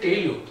 let me tell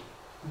you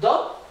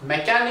the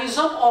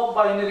mechanism of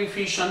binary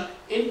fission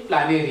in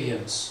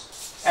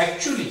Planarians.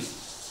 Actually,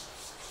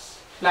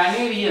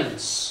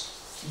 Planarians,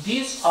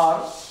 these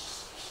are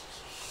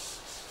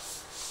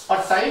a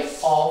type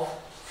of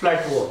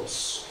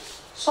flatworms.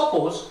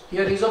 Suppose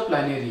here is a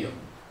Planarium.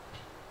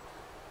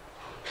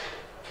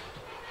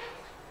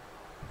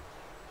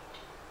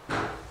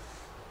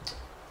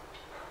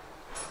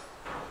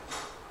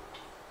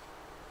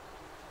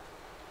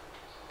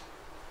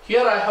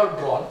 Here I have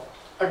drawn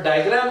a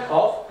diagram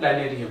of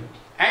Planarium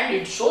and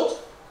it shows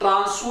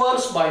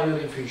transverse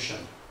binary fission.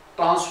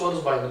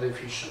 Transverse binary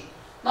fission.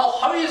 Now,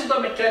 how is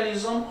the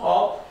mechanism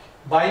of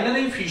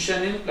binary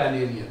fission in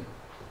Planarian?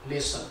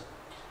 Listen.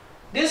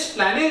 This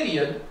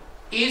Planarian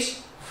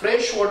is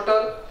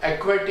freshwater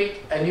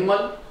aquatic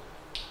animal.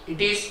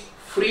 It is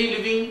free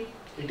living,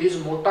 it is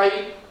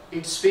motile,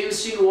 it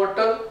swims in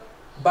water,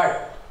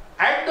 but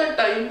at the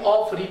time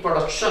of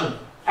reproduction,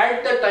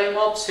 at the time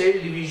of cell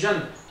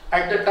division,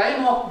 at the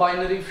time of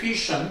binary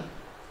fission,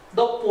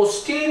 the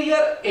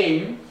posterior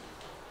end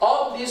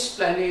of this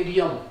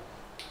Planarium,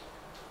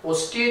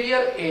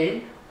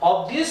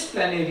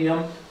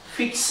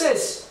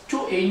 fixes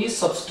to any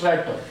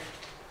substratum.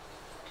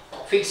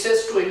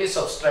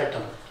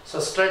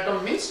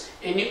 Substratum means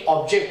any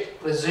object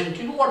present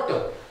in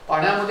water.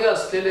 पाण्यामध्ये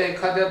असलेल्या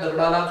एखाद्या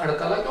दगडाला,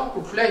 खडकाला किंवा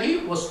कुठल्याही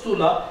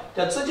वस्तूला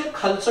त्याचं जे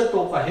खालचं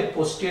टोक आहे,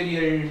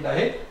 पोस्टेरियर एंड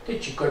आहे, ते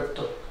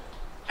चिकटतं.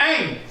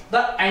 And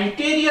the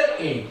anterior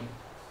end,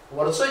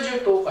 वरचं जे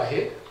टोक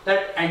आहे, that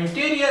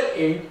anterior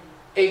end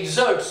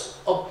exerts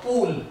a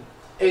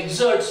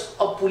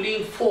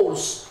pulling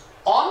force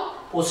on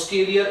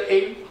posterior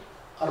end.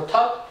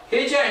 अर्थात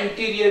हे जे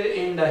anterior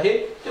end आहे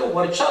ते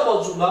वरच्या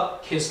बाजूला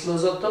खेचलं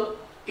जातं.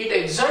 It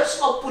exerts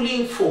a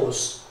pulling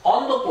force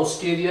on the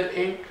posterior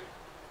end.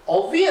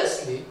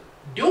 Obviously,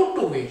 due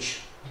to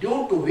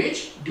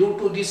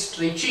this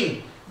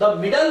stretching, the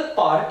middle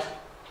part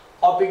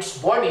of its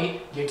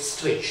body gets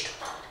stretched.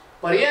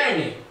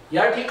 पर्यायाने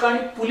या ठिकाणी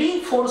pulling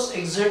force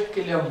exert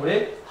केल्यामुळे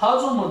हा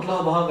जो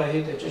मधला भाग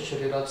आहे त्याच्या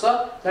शरीराचा,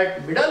 that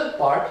middle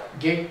part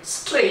gets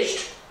stretched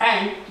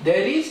and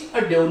there is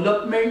a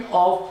development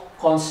of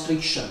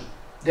constriction.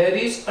 There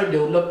is a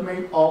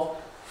development of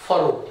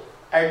furrow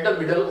at the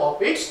middle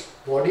of its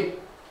body.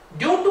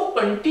 Due to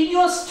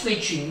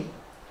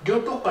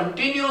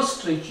continuous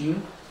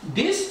stretching,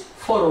 this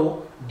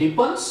furrow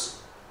deepens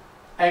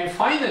and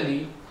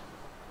finally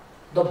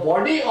the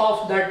body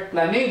of that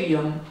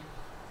Planarium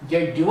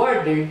get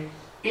divided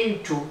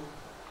into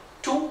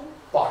two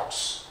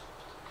parts.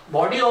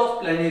 Body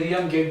of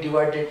Planarium get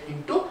divided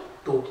into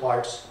two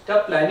parts. त्या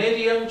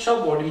Planariumच्या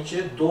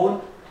बॉडीचे दोन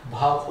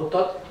भाग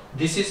होतात.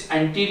 This is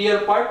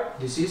anterior part,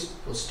 this is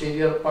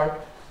posterior part.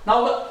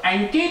 Now the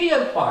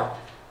anterior part,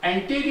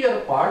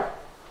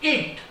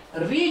 it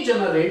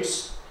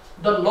regenerates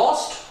the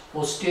lost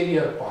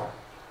posterior part.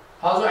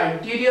 हा जो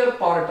anterior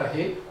part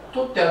आहे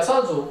तो त्याचा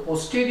जो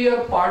posterior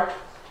part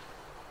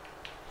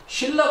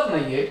शिल्लक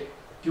नाहीये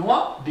किंवा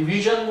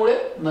डिव्हिजन मुळे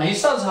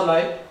नाहीसा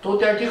झालाय, तो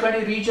त्या ठिकाणी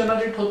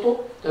रिजनरेट होतो,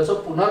 त्याचं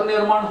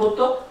पुनर्निर्माण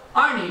होतं.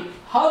 आणि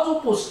हा जो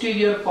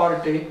पोस्टेरियर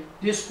पार्ट आहे,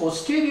 this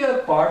posterior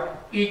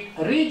part it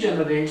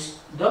रिजनरेट्स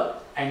the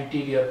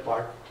anterior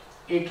part.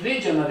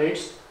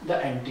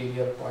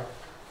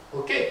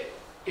 Okay,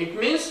 it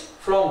means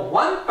from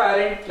one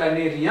parent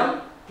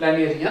Planarian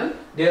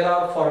there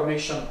are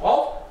formation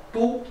of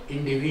two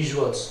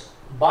individuals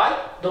by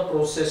the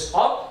process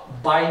of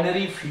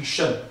binary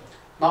fission.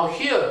 Now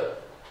here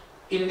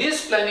in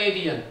this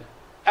Planarian,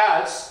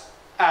 as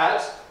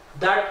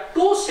that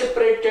two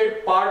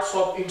separated parts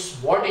of its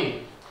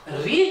body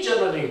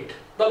regenerate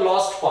the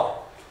lost part,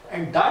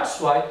 and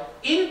that's why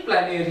in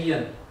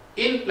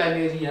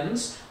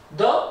Planarians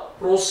the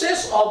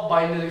process of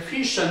binary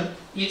fission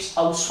is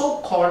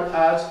also called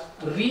as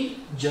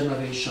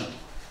regeneration.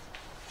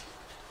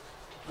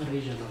 Do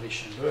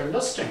you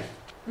understand?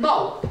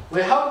 Now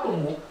we have to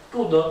move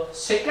to the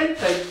second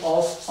type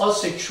of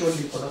asexual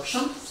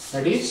reproduction,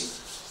 that is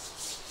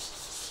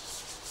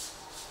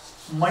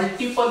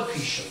multiple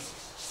fission.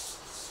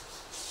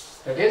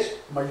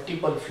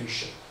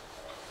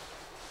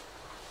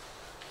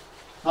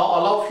 Now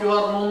all of you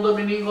are known the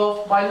meaning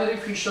of binary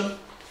fission.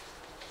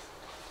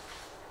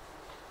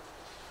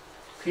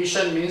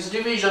 Fission means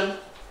division.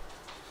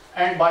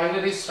 and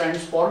binary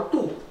stands for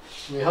 2.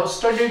 We have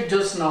studied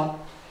just now.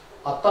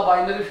 आता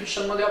binary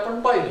fission मध्ये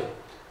आपण पाहिलं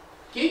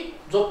की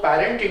जो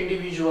parent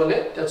individual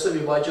आहे त्याचं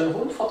विभाजन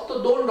होऊन फक्त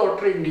 2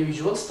 डॉटर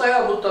इंडिव्हिज्युअल्स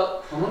तयार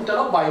होतात म्हणून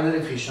त्याला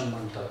बायनरी फिशन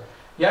म्हणतात.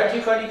 या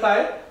ठिकाणी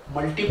काय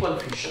multiple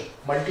fission.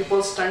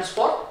 Multiple stands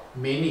for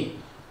many.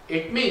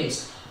 It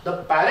means the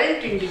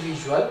parent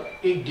individual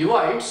it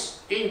divides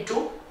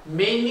into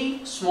many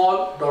small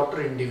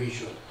daughter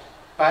individual.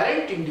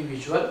 Parent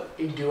individual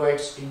it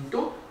divides into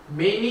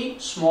many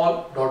small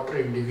daughter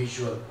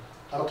individual.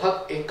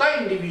 अर्थात एका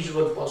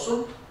इंडिव्हिज्युअल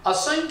पासून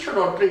असंख्य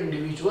डॉटर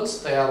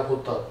इंडिव्हिज्युअल्स तयार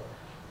होतात.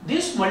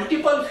 This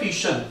multiple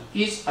fission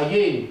is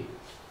again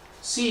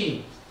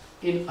seen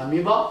in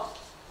amoeba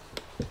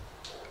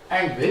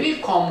and very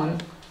common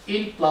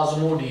in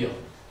Plasmodium.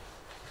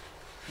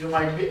 You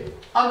might be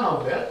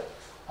unaware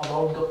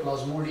about the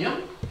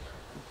Plasmodium,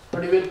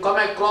 but we will come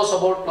across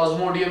about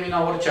Plasmodium in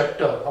our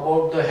chapter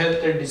about the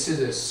health and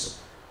diseases.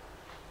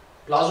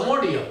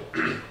 Plasmodium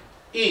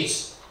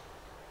is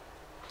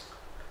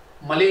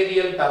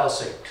malarial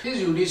parasite. It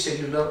is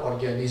unicellular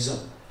organism.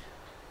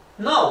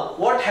 Now,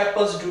 what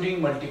happens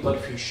during multiple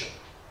fission?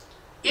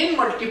 In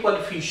multiple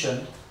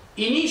fission,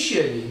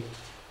 initially,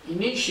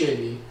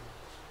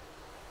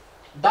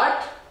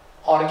 that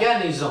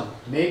organism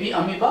may be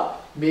amoeba,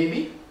 may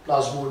be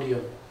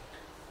Plasmodium.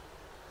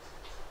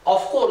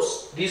 Of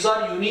course, these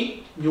are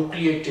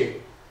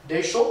uninucleated.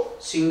 They show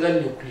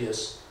single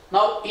nucleus.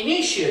 Now,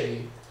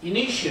 initially,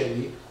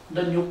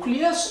 the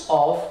nucleus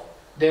of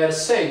their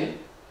cell,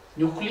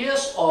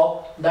 nucleus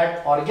of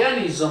that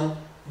organism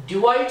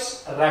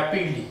divides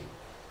rapidly.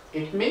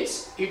 It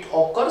means it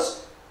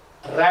occurs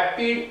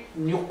rapid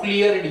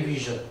nuclear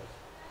division.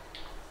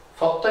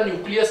 फक्त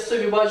न्यूक्लियसचं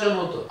विभाजन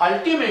होतं.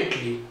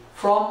 Ultimately,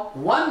 from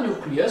one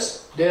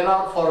nucleus, there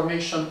are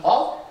formation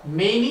of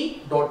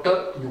many daughter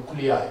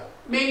nuclei.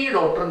 Many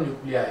daughter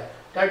nuclei.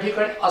 त्या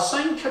ठिकाणी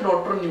असंख्य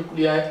daughter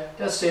nuclei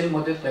त्या cell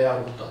मध्ये तयार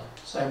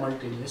होतात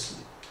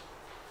simultaneously.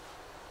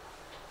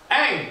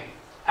 And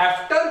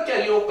after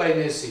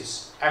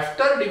karyokinesis,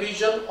 after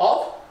division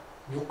of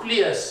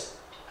nucleus,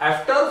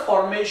 after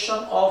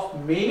formation of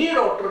many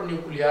daughter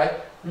nuclei,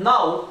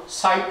 now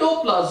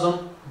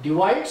cytoplasm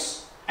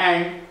divides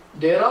and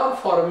there are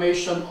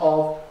formation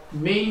of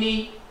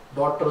many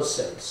daughter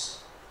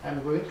cells. I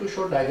am going to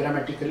show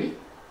diagrammatically.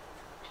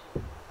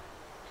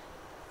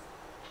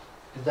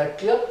 Is that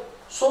clear?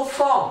 So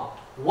from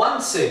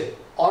one cell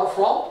or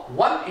from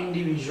one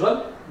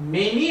individual,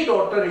 many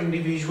daughter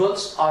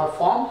individuals are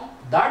formed.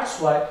 That's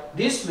why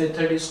this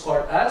method is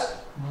called as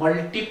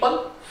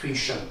multiple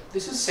fission.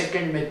 This is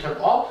second method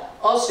of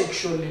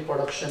asexual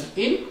reproduction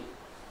in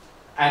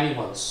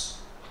animals.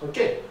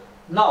 Okay.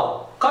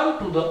 Now come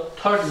to the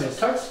third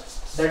method,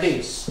 that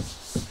is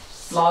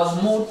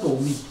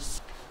plasmotomy.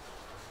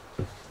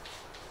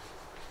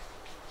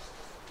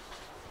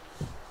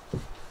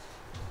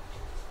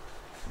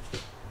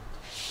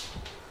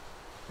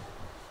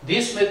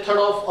 This method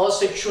of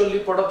asexual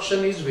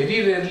reproduction is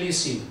very rarely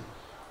seen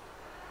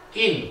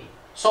in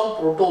some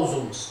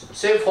protozoans.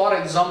 Say for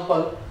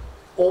example,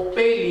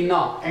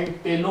 Opalina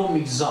and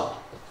Pelomyxa.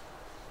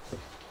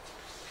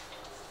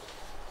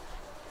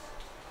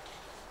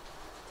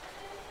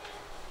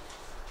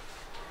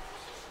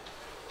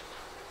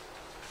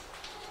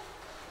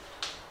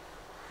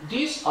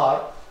 These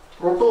are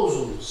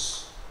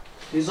protozoans.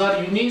 These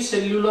are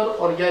unicellular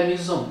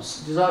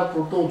organisms. These are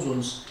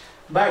protozoans,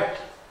 but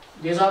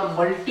these are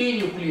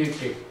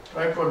multinucleated.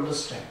 Try to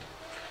understand.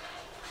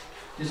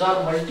 These are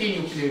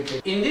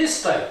multinucleated. In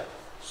this type,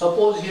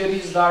 suppose here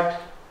is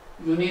that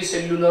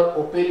unicellular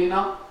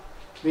Opalina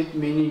with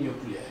many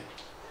nuclei.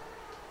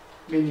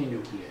 Many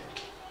nuclei.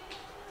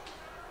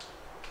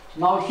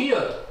 Now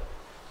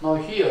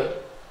here,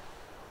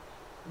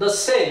 the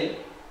cell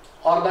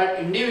or that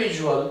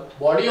individual,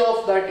 body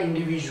of that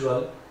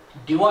individual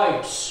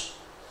divides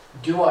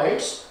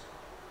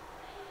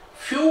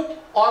few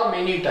or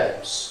many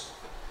times.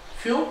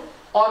 Few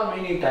or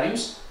many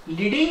times,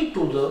 leading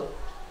to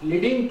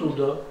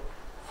the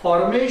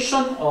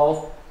formation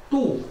of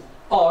 2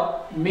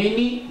 or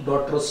many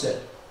daughter cell.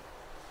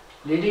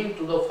 Leading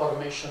to the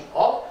formation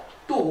of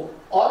 2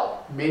 or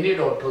many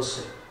daughter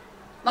cell.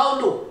 Now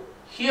look,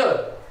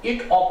 here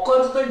it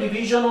occurs the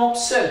division of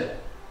cell,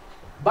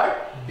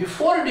 but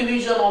before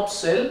division of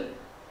cell,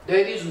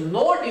 there is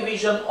no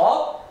division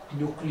of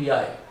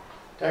nuclei.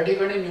 त्या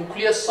ठिकाणी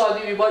न्यूक्लियसचं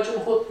आधी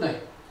विभाजन होत नाही.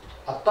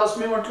 आत्ताच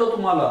मी म्हटलं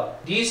तुम्हाला,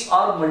 these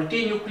are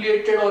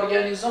multinucleated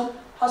organism.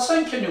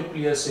 असंख्य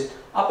न्यूक्लियस आहेत.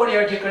 आपण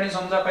या ठिकाणी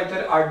समजा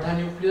काहीतरी 8-10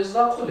 न्यूक्लियस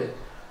दाखवले.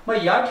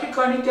 मग या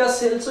ठिकाणी त्या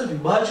सेलचं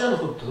विभाजन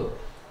होतं.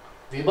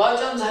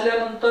 विभाजन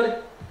झाल्यानंतर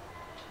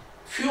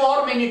फ्यू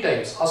ऑर मेनी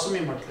टाइम्स असं मी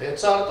म्हटलं.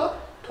 याचा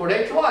अर्थ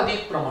थोड्या किंवा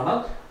अधिक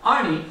प्रमाणात.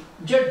 आणि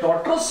जे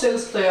डॉटर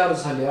सेल्स तयार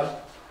झाल्या,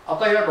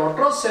 आता या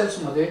डॉटर सेल्स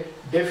मध्ये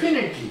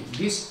definitely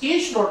this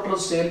each daughter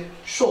cell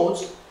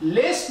shows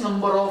less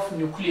number of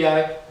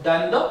nuclei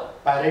than the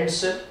parent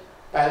cell.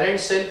 Parent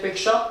cell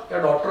पेक्षा या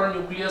डॉटर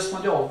न्यूक्लियस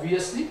मध्ये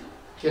ऑब्वियसली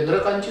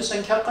केंद्रकांची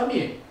संख्या कमी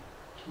आहे.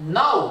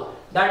 Now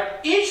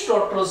that each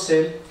daughter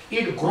cell,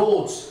 it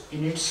grows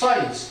in its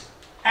size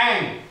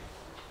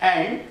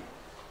and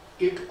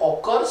it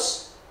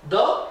occurs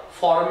the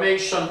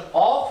formation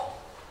of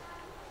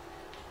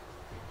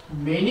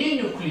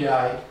many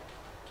nuclei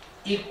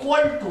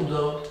equal to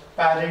the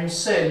parent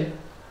cell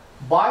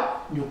by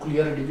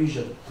nuclear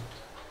division.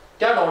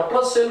 त्या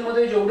daughter cell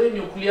मध्ये जेवढे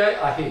nuclei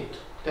आहेत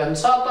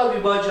त्यांचा आता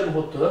विभाजन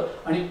होतं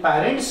आणि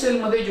पॅरेंट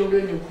सेल मध्ये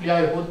जेवढे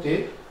न्यूक्लियाय होते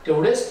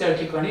तेवढेच त्या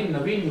ठिकाणी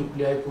नवीन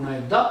न्यूक्लियाय पुन्हा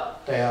एकदा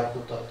तयार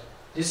होतात.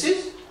 This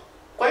is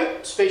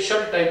quite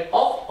special type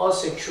of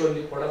asexual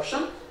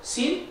reproduction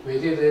seen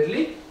very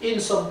rarely in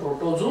some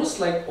protozoans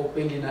like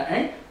Opalina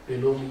and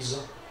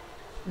Pelomyxa.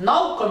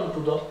 Now come to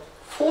the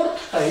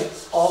fourth type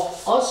of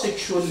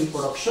asexual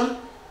reproduction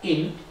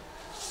in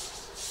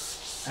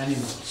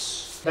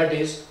animals, that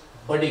is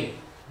budding.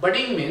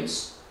 Budding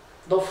means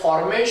the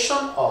formation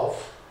of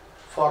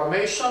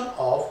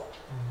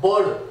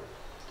bud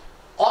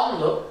on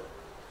the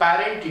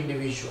parent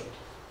individual.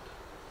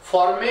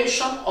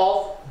 Formation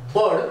of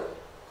bud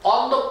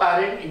on the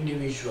parent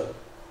individual.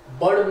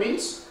 Bud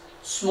means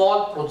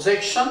small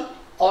projection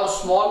or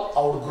small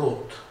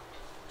outgrowth.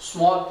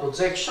 Small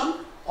projection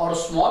or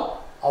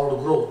small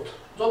outgrowth.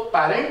 जो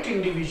parent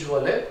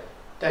individual आहे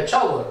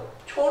त्याच्यावर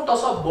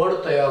छोटासा बड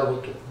तयार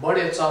होतो. बड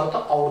याचा अर्थ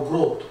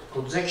outgrowth,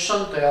 projection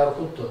तयार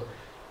होतं.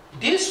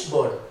 This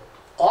bud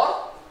or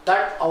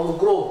that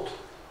outgrowth,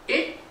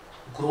 it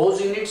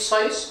grows in its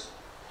size.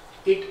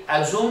 It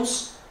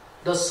assumes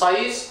the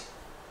size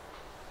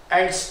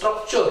and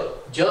structure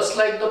just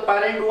like the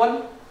parent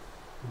one,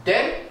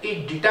 then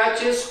it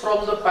detaches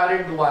from the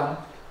parent one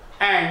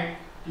and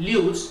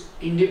lives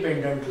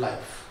independent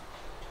life.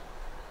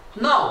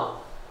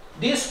 Now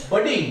this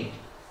budding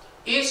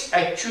is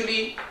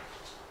actually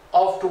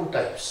of two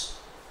types,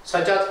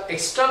 such as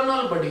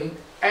external budding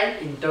and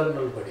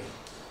internal budding.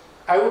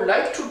 I would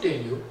like to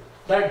tell you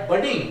that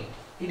budding,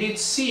 it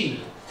is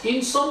seen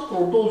in some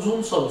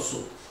protozoans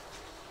also.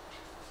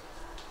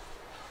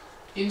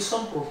 In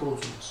some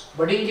protozoans.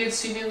 Budding is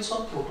seen in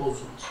some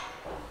protozoans.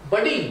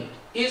 Budding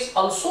is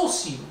also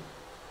seen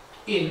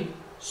in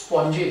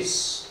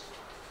sponges.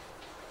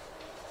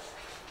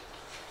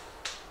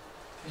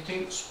 I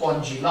think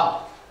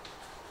Spongilla.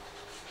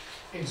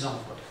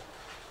 Example.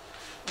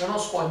 You know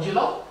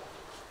Spongilla?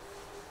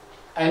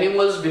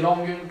 Animals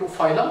belonging to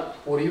phylum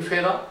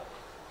Porifera.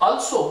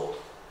 Also,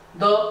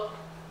 the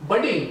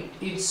budding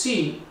is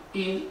seen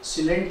in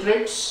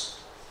coelentrates.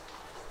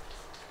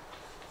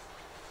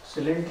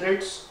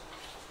 Coelentrates,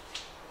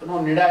 you know,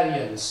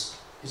 Planarians,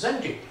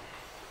 isn't it?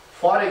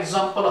 For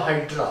example,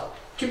 Hydra,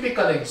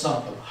 typical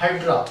example,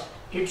 Hydra,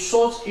 it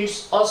shows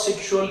its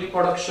asexual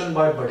reproduction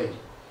by budding.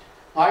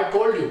 I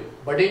told you,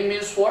 budding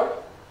means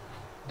what?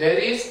 There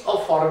is a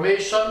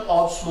formation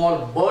of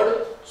small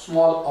bud,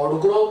 small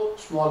outgrowth,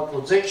 small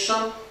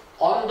projection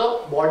on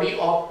the body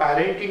of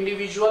parent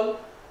individual.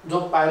 जो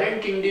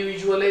parent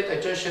individual आहे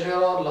त्याच्या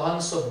शरीरावर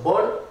लहानसं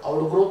बड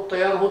outgrowth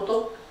तयार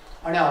होतं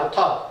आणि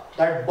अर्थात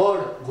that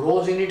bud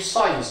grows in its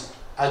size,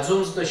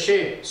 assumes the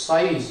shape,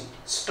 size,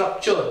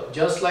 structure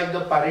just like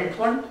the parent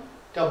one.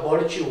 त्या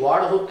बडची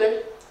वाढ होते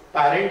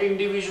parent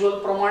individual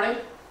प्रमाणे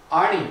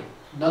आणि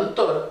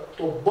नंतर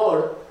तो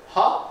बड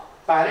हा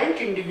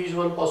parent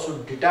individual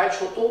पासून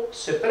डिटॅच होतो,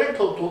 सेपरेट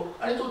होतो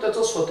आणि तो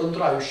त्याचं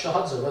स्वतंत्र आयुष्य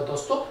हा जगत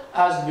असतो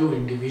as new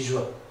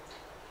individual.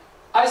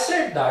 I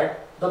said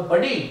that the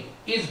budding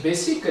is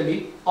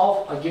basically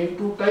of again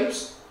two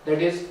types,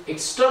 that is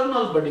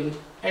external budding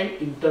and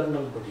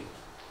internal budding.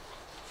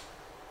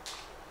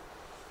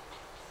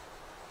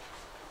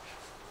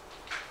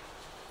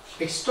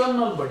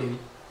 External budding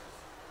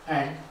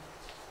and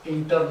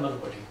internal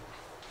budding.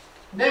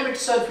 Name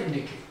itself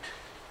indicate.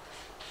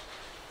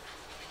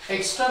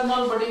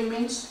 External budding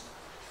means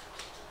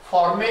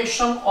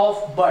formation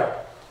of bud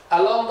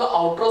along the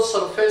outer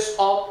surface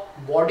of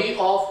body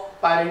of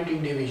parent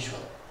individual.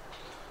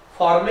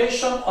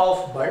 Formation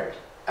of bud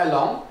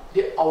along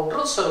the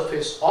outer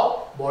surface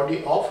of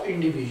body of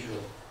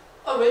individual.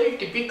 Very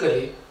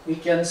typically we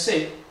can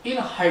say in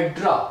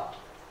Hydra.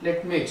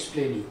 Let me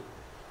explain you.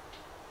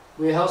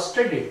 We have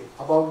studied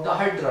about the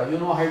Hydra. You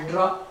know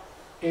Hydra,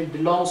 it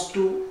belongs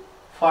to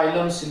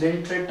phylum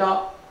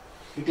Coelentrata.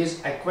 It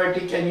is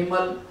aquatic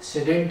animal,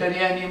 sedentary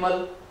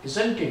animal,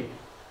 isn't it?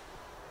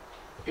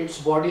 Its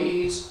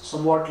body is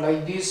somewhat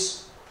like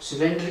this,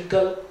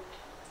 cylindrical.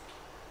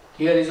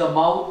 Here is a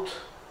mouth,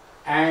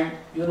 and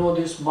you know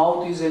this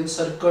mouth is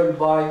encircled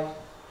by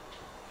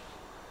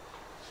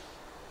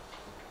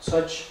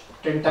such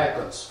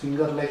tentacles,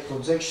 finger-like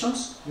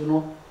projections, you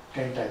know,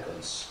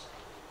 tentacles.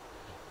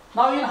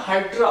 Now in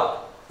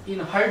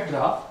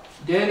Hydra,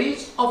 there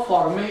is a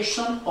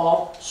formation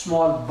of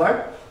small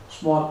bud,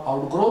 small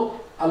outgrowth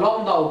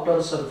along the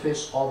outer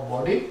surface of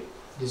body.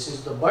 This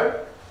is the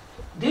bud.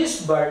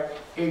 This bud,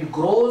 it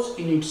grows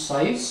in its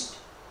size.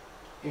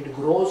 It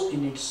grows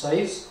in its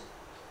size.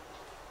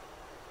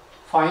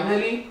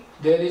 Finally,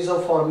 there is a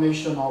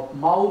formation of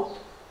mouth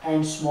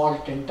and small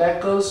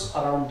tentacles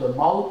around the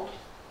mouth.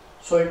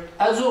 So it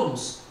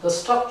assumes the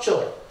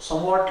structure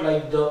somewhat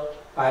like the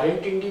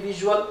parent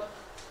individual.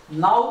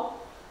 Now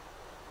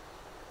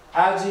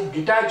as it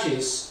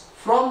detaches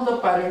from the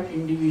parent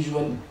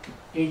individual,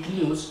 it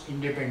lives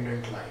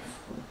independent life.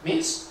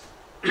 Means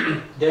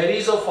there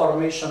is a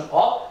formation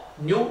of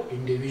new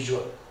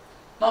individual.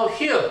 Now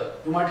here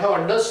you might have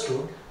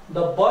understood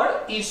the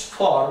bud is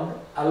formed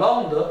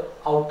along the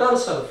outer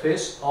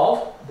surface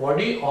of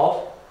body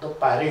of the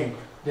parent.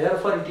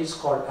 Therefore it is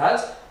called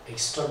as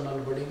external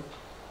budding.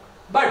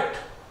 But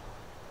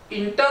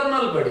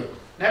internal budding,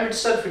 name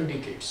itself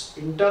indicates.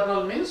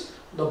 Internal means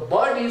the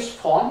bud is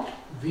formed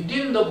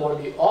within the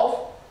body of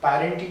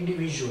parent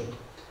individual.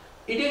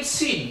 It is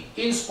seen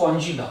in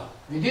Spongilla.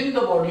 Within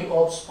the body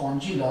of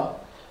Spongilla,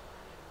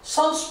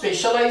 some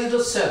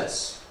specialized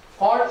cells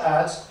called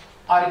as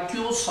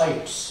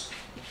arcuocytes.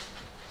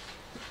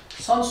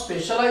 Some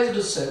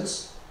specialized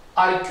cells,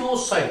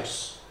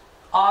 arcuocytes,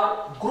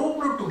 are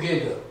grouped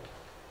together.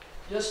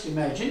 Just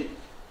imagine,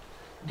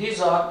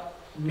 these are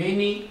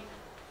many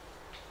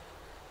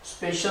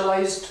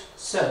specialized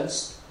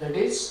cells, that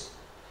is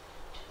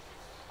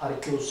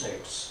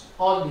arcuocytes.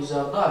 All these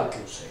are the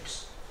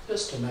arcuocytes.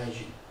 Just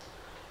imagine.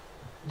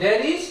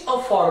 There is a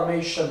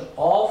formation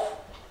of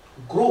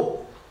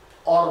group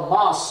or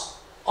mass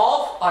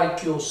of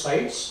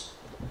arcuocytes,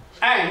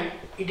 and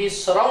it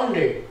is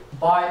surrounded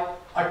by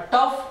a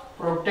tough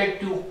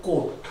protective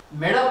coat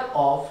made up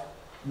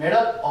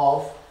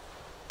of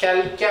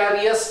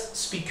calcareous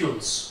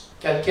spicules.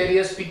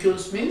 Calcareous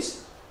spicules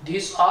means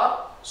these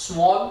are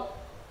small,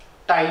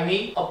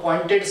 tiny, a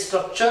pointed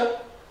structure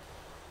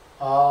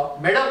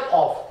made up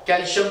of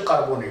calcium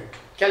carbonate,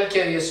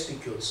 calcareous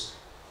spicules.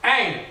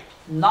 And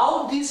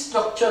now this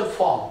structure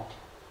formed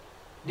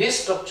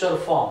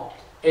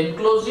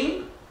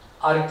enclosing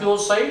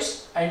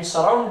arcuocytes and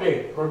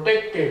surrounded,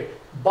 protected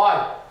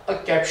by a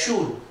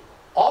capsule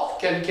of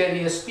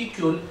calcareous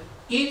spicule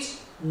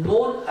is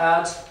known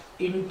as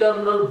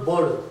internal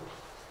bud.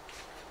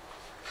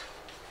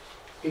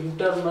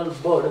 Internal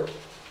bud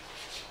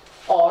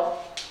or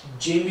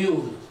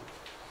gemmule.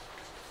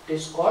 It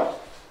is called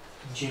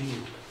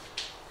gemmule.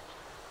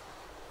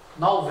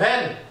 Now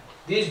when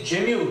this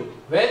gemmule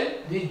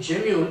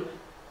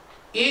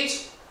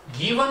is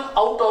given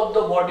out of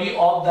the body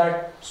of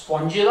that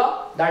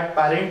Spongilla, that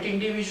parent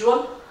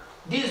individual,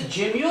 this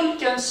gemmule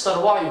can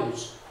survive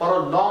for a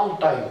long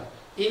time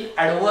in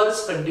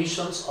adverse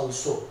conditions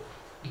also.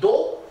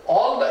 Though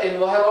all the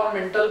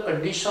environmental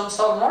conditions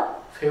are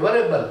not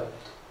favorable,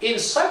 in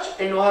such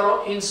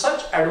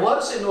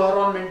adverse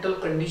environmental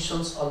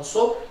conditions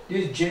also,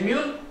 this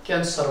gemmule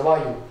can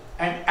survive.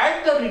 And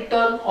at the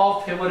return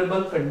of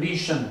favorable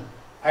condition,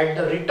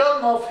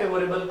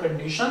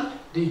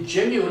 the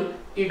gemmule,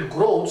 it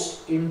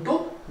grows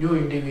into new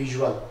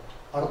individual.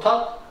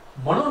 अर्थात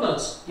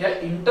म्हणूनच या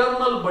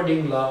internal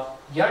बडिंगला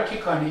या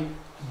ठिकाणी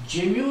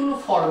gemmule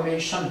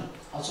formation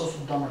असं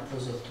सुद्धा म्हटलं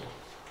जातं.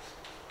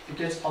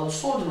 It is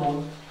also known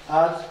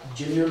as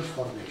gemmule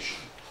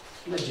formation.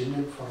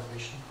 Gemmule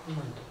formation.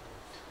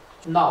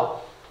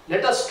 Now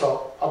let us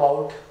talk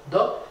about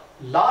the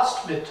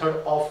last method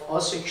of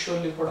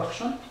asexual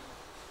reproduction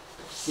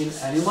in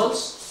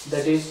animals,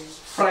 that is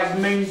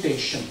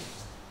fragmentation.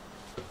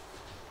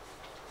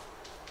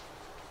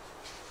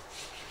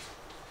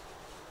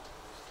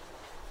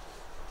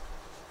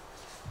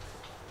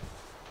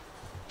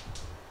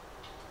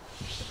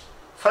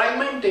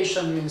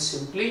 Fragmentation means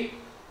simply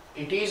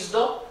it is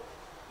the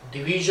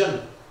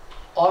division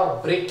or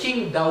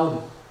breaking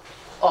down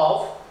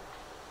of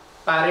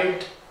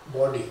parent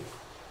body.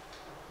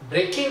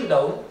 Breaking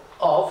down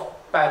of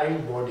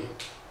parent body.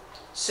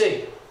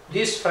 Say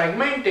this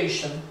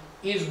fragmentation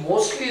is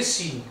mostly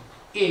seen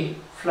in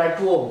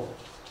flatworm,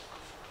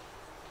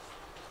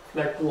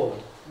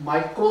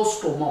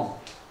 Microstomum.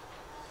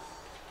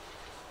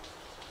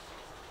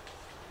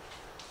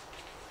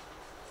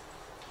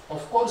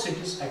 Of course it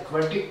is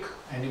aquatic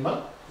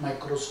animal,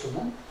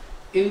 Microstomum.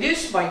 In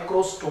this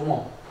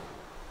Microstomum,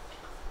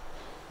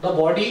 the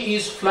body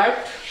is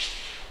flat,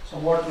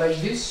 somewhat like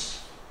this,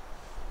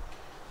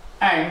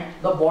 and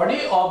the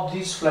body of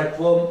this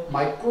flatworm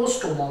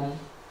Microstomum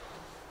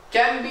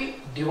can be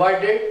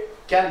divided,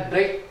 can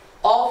break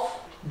off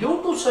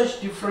due to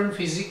such different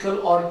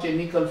physical or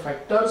chemical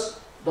factors.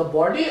 The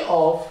body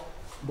of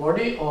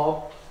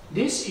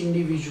this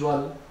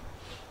individual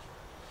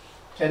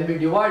can be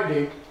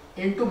divided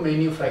into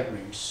many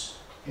fragments.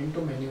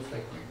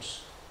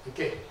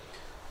 Okay,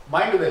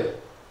 mind well.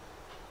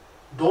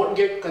 Don't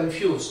get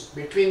confused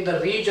between the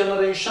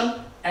regeneration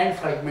and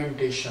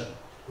fragmentation.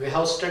 We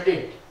have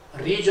studied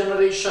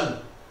regeneration,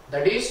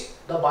 that is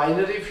the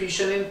binary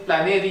fission in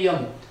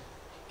Planarium,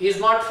 is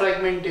not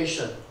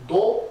fragmentation,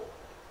 though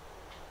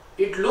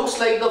it looks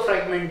like the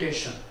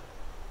fragmentation,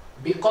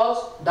 because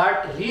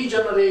that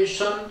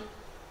regeneration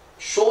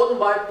shown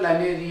by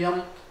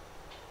Planarium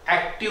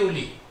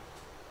actively.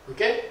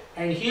 Okay,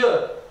 and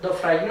here the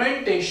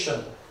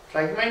fragmentation,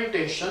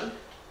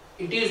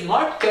 it is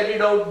not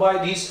carried out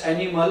by this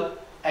animal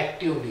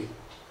actively.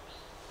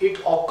 It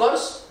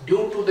occurs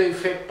due to the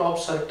effect of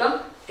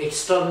certain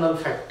external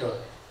factor,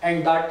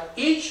 and that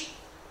each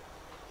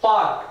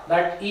part,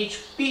 that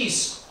each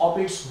piece of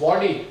its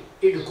body,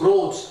 it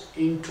grows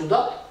into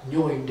the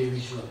new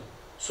individual.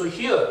 So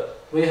here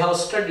we have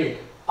studied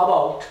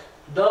about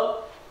the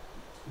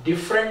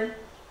different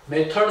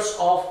methods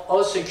of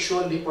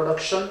asexual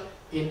reproduction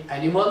in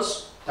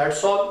animals.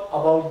 That's all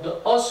about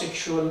the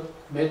asexual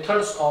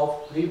methods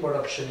of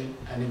reproduction in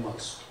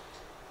animals.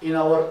 In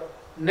our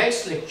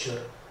next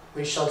lecture,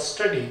 we shall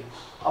study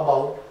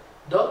about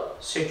the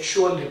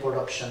sexual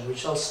reproduction. We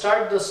shall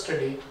start the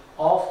study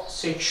of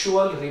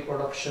sexual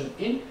reproduction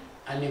in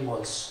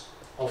animals.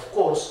 Of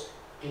course,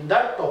 in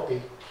that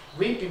topic,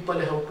 we people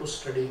have to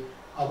study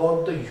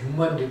about the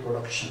human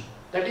reproduction.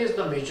 That is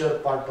the major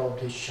part of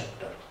this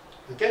chapter.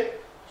 Okay,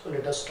 so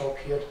let us stop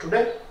here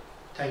today.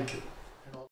 Thank you.